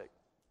to Isaac?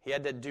 He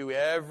had to do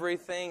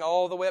everything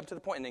all the way up to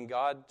the point, and then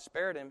God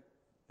spared him.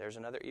 There's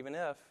another even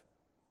if.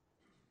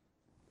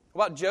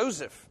 What about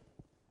Joseph?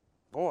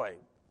 Boy,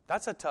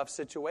 that's a tough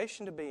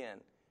situation to be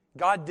in.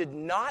 God did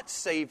not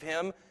save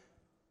him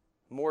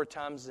more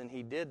times than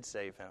He did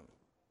save him,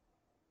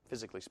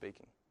 physically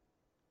speaking,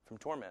 from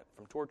torment,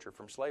 from torture,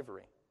 from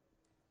slavery.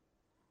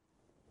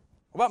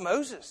 What about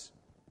Moses?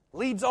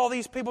 Leads all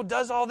these people,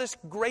 does all this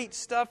great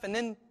stuff, and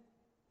then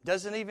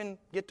doesn't even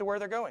get to where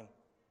they're going.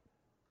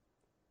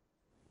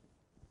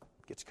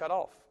 Gets cut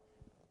off.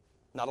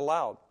 Not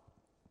allowed.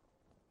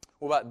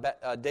 What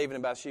about David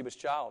and Bathsheba's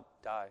child?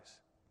 Dies.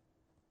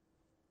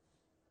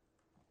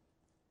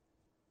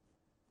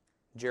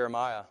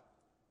 Jeremiah,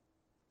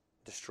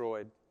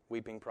 destroyed,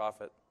 weeping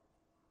prophet.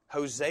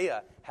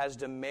 Hosea has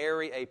to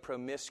marry a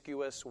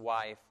promiscuous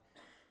wife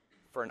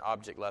for an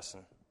object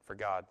lesson for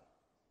God.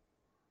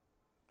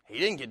 He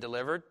didn't get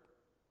delivered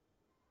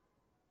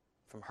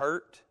from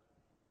hurt.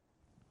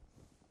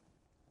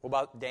 What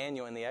about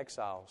Daniel and the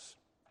exiles?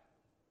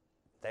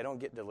 They don't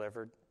get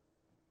delivered.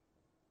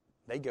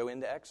 They go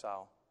into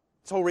exile.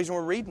 That's the whole reason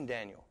we're reading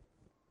Daniel.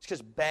 It's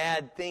because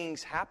bad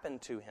things happen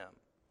to him.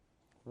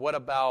 What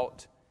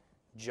about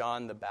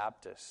John the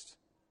Baptist?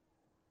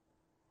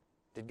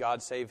 Did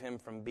God save him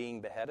from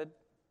being beheaded?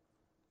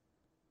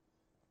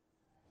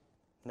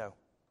 No.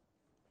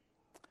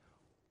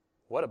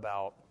 What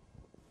about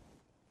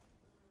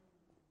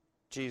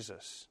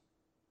Jesus?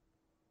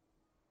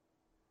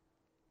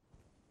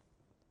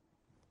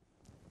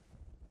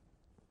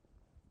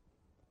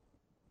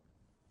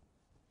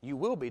 You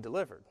will be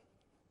delivered.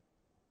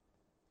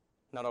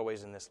 Not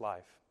always in this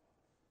life.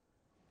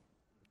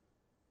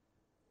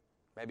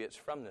 Maybe it's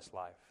from this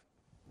life.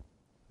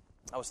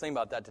 I was thinking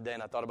about that today,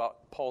 and I thought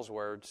about Paul's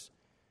words.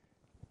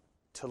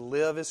 To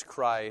live is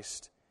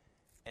Christ,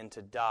 and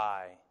to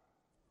die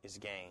is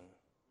gain.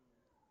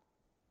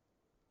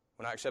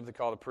 When I accepted the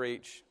call to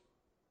preach,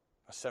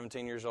 I was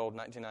 17 years old,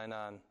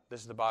 1999.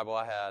 This is the Bible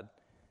I had.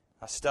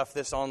 I stuffed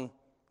this on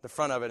the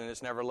front of it, and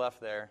it's never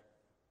left there.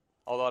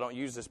 Although I don't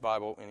use this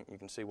Bible, and you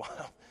can see why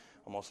I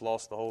almost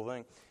lost the whole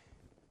thing.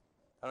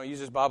 I don't use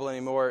this Bible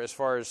anymore as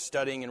far as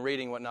studying and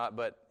reading and whatnot,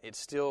 but it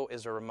still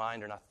is a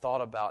reminder, and I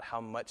thought about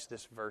how much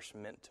this verse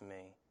meant to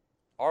me.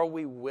 Are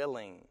we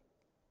willing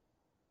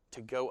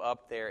to go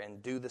up there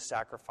and do the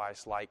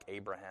sacrifice like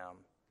Abraham?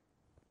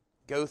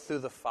 Go through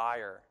the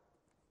fire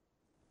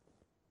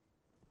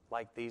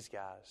like these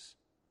guys?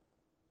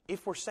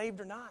 If we're saved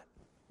or not.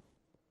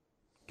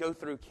 Go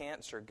through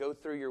cancer, go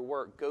through your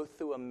work, go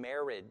through a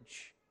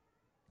marriage.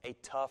 A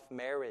tough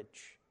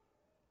marriage.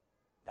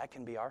 That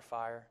can be our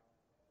fire.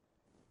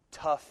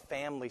 Tough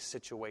family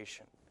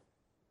situation.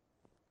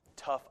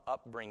 Tough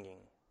upbringing.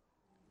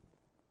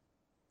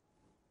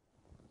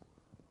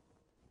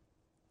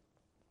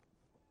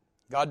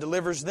 God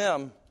delivers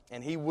them,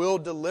 and He will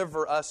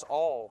deliver us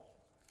all.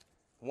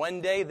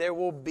 One day there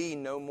will be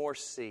no more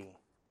sea,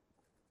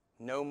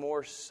 no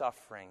more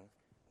suffering,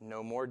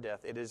 no more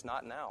death. It is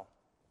not now.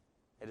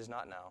 It is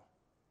not now.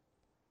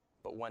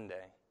 But one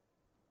day.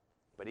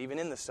 But even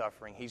in the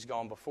suffering, He's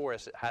gone before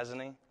us,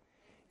 hasn't He?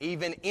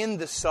 Even in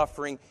the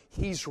suffering,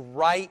 He's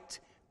right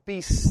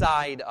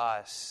beside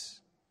us.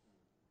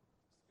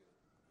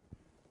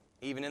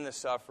 Even in the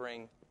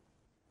suffering,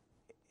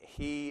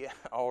 He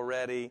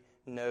already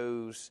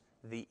knows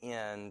the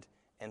end,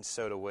 and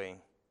so do we.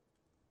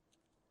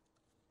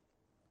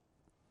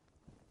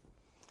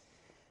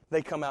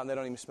 They come out and they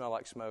don't even smell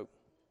like smoke.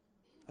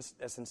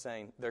 That's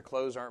insane. Their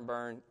clothes aren't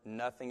burned.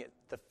 Nothing.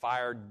 The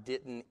fire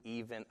didn't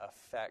even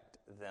affect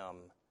them.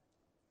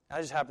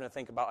 I just happen to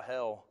think about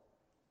hell.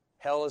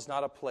 Hell is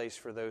not a place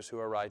for those who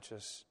are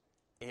righteous.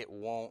 It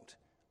won't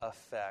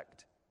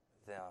affect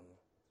them.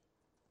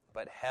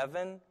 But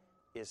heaven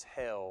is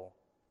hell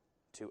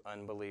to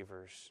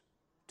unbelievers,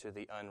 to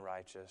the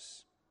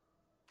unrighteous.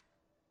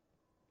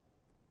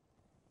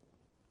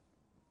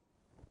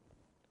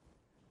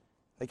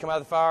 They come out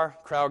of the fire,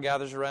 crowd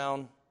gathers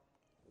around.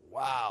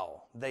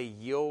 Wow, they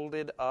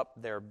yielded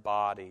up their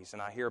bodies.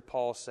 And I hear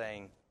Paul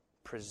saying,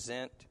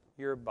 present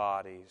your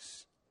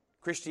bodies.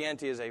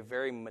 Christianity is a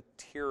very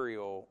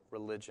material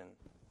religion.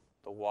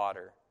 The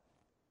water,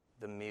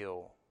 the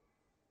meal,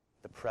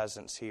 the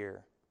presence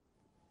here,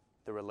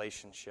 the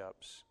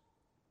relationships.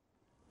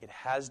 It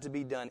has to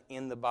be done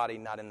in the body,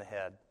 not in the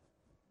head.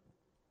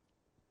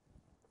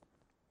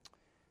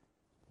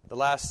 The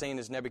last scene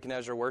is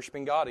Nebuchadnezzar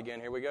worshiping God again.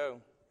 Here we go.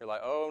 You're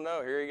like, oh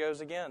no, here he goes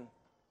again.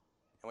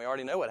 And we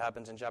already know what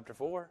happens in chapter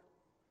 4.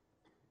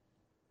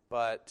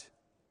 But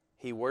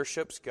he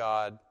worships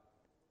God.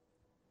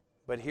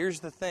 But here's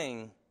the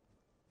thing.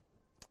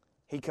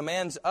 He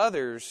commands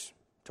others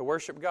to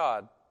worship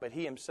God, but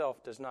he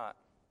himself does not.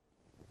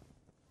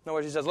 In other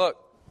words, he says, look,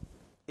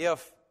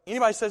 if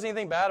anybody says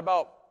anything bad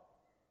about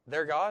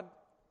their God,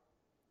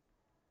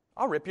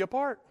 I'll rip you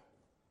apart.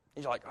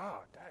 He's like, oh,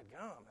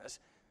 dadgum, I've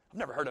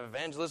never heard of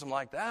evangelism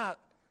like that,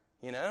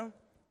 you know.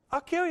 I'll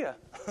kill you.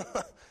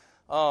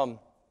 Well,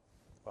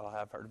 I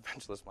have heard of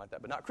evangelism like that,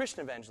 but not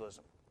Christian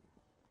evangelism.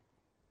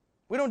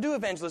 We don't do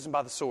evangelism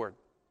by the sword.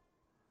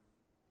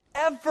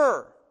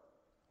 Ever.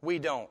 We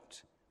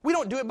don't. We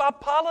don't do it by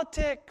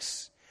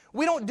politics.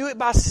 We don't do it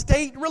by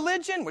state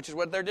religion, which is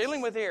what they're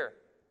dealing with here.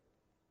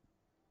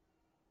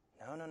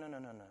 No.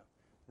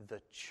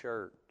 The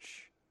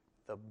church,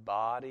 the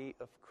body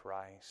of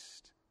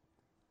Christ.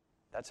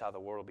 That's how the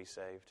world will be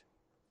saved.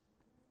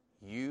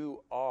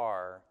 You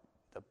are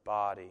the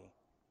body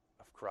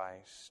of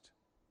Christ.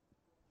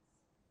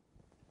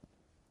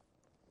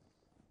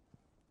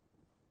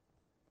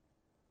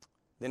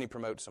 Then he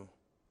promotes them.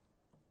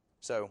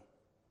 So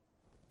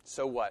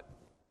what?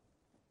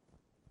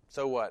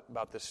 So what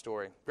about this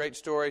story? Great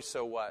story,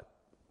 so what?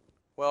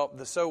 Well,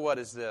 the so what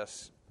is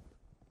this.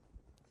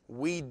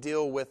 We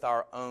deal with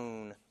our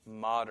own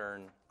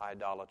modern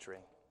idolatry.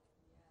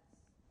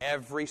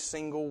 Every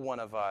single one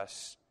of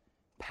us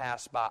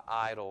pass by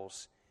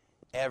idols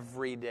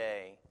every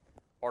day,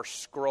 or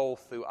scroll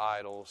through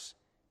idols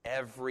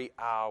every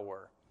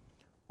hour,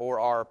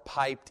 or are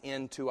piped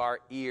into our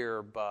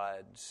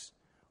earbuds,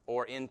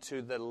 or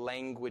into the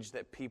language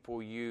that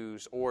people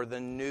use, or the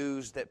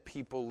news that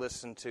people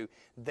listen to.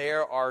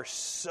 There are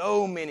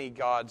so many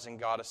gods and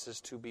goddesses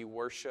to be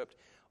worshipped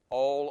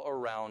all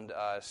around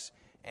us,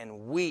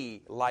 and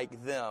we,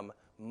 like them,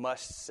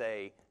 must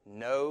say,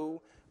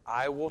 no,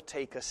 I will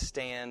take a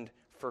stand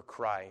for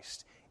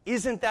Christ.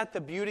 Isn't that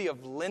the beauty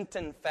of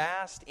Lenten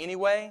fast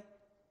anyway?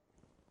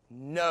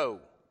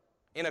 No.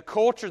 In a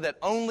culture that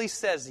only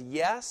says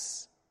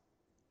yes,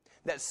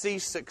 that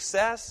sees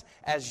success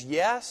as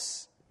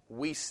yes,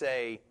 we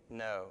say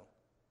no.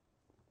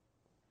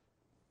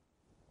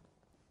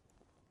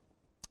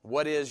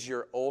 What is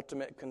your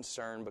ultimate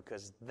concern?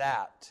 Because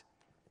that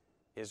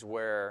is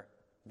where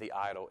the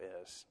idol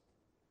is.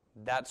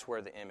 That's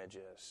where the image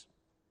is.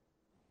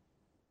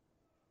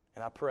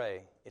 And I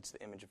pray it's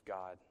the image of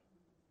God.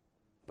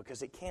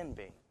 Because it can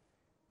be.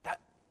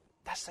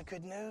 That's the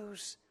good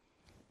news.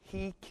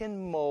 He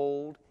can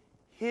mold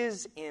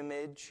His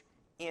image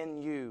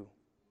in you,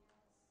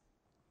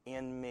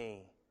 in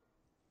me.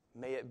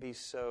 May it be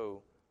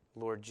so,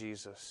 Lord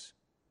Jesus.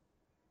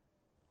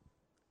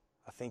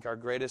 I think our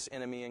greatest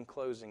enemy in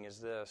closing is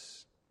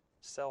this: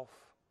 self.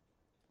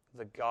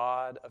 The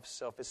god of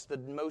self. It's the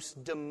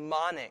most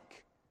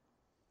demonic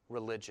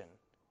religion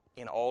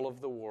in all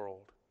of the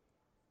world.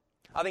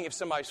 I think if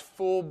somebody's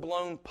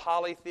full-blown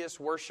polytheist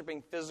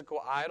worshiping physical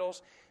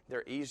idols,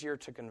 they're easier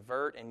to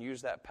convert and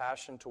use that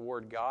passion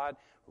toward God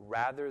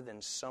rather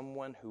than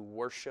someone who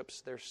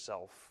worships their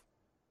self,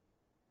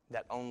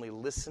 that only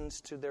listens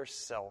to their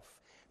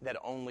self, that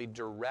only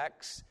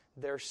directs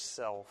their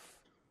self.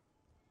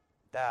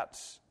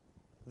 That's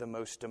the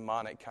most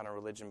demonic kind of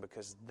religion,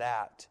 because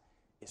that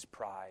is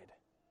pride.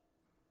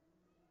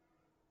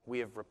 We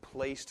have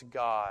replaced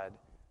God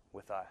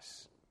with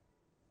us.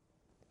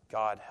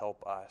 God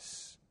help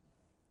us.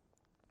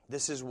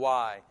 This is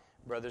why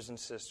brothers and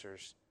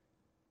sisters,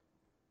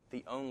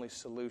 the only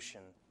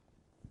solution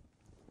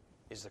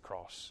is the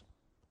cross.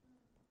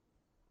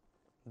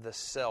 The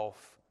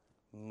self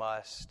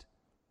must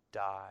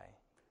die.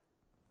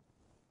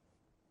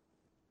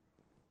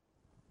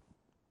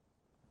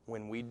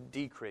 When we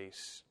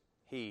decrease,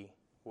 He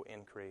will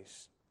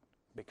increase.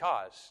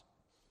 Because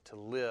to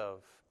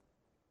live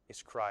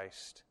is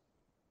Christ.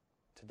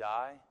 To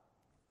die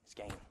is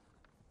gain.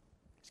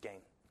 It's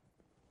gain.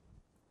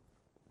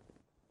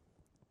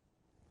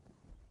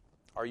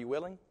 Are you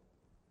willing?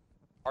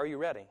 Are you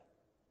ready?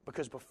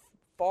 Because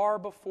far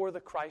before the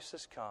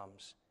crisis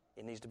comes,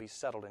 it needs to be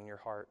settled in your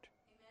heart.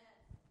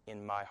 Amen.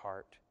 In my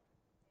heart.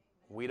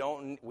 We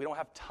don't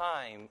have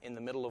time in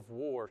the middle of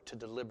war to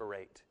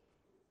deliberate.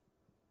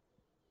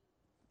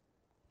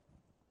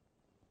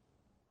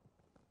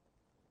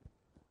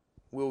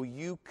 Will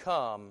you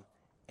come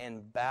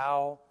and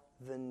bow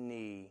the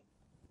knee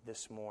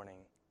this morning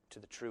to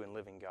the true and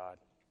living God?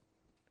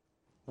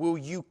 Will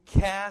you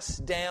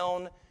cast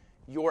down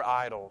your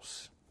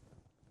idols?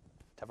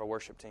 To have our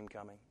worship team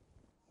coming.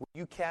 Will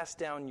you cast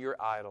down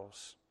your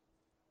idols?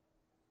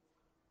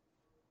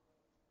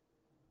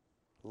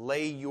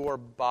 Lay your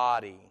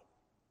body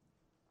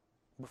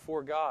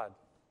before God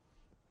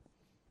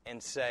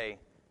and say,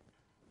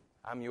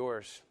 I'm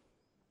yours.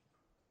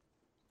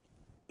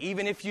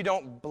 Even if you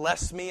don't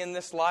bless me in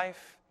this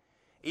life,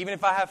 even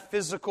if I have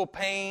physical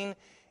pain,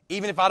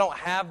 even if I don't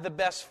have the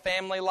best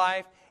family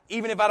life,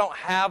 even if I don't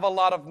have a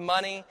lot of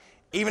money,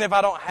 even if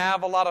I don't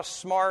have a lot of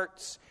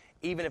smarts,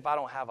 even if I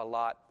don't have a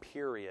lot,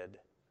 period,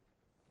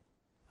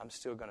 I'm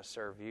still going to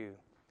serve you.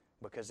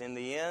 Because in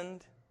the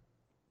end,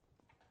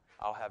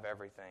 I'll have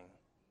everything.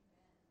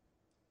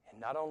 And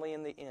not only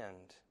in the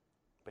end,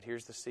 but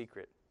here's the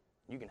secret.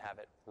 You can have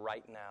it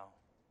right now.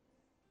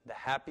 The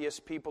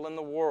happiest people in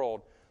the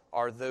world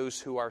are those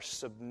who are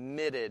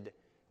submitted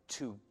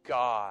to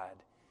God.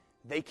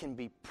 They can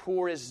be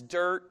poor as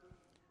dirt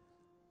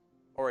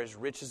or as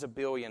rich as a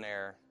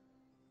billionaire.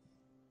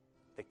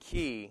 The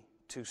key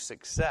to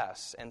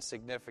success and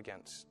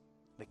significance,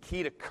 the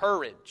key to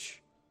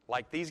courage,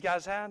 like these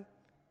guys had,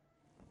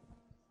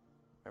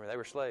 remember they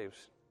were slaves,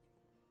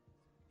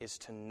 is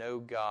to know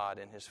God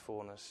in His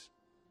fullness,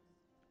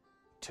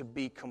 to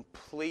be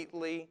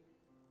completely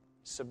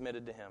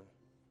submitted to Him,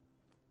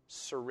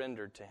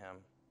 surrendered to Him.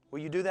 Will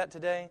you do that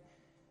today?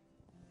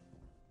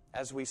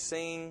 As we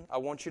sing, I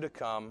want you to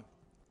come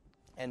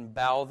and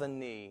bow the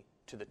knee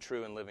to the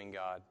true and living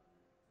God.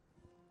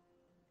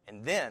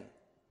 And then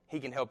He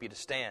can help you to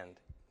stand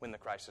when the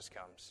crisis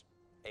comes.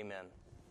 Amen.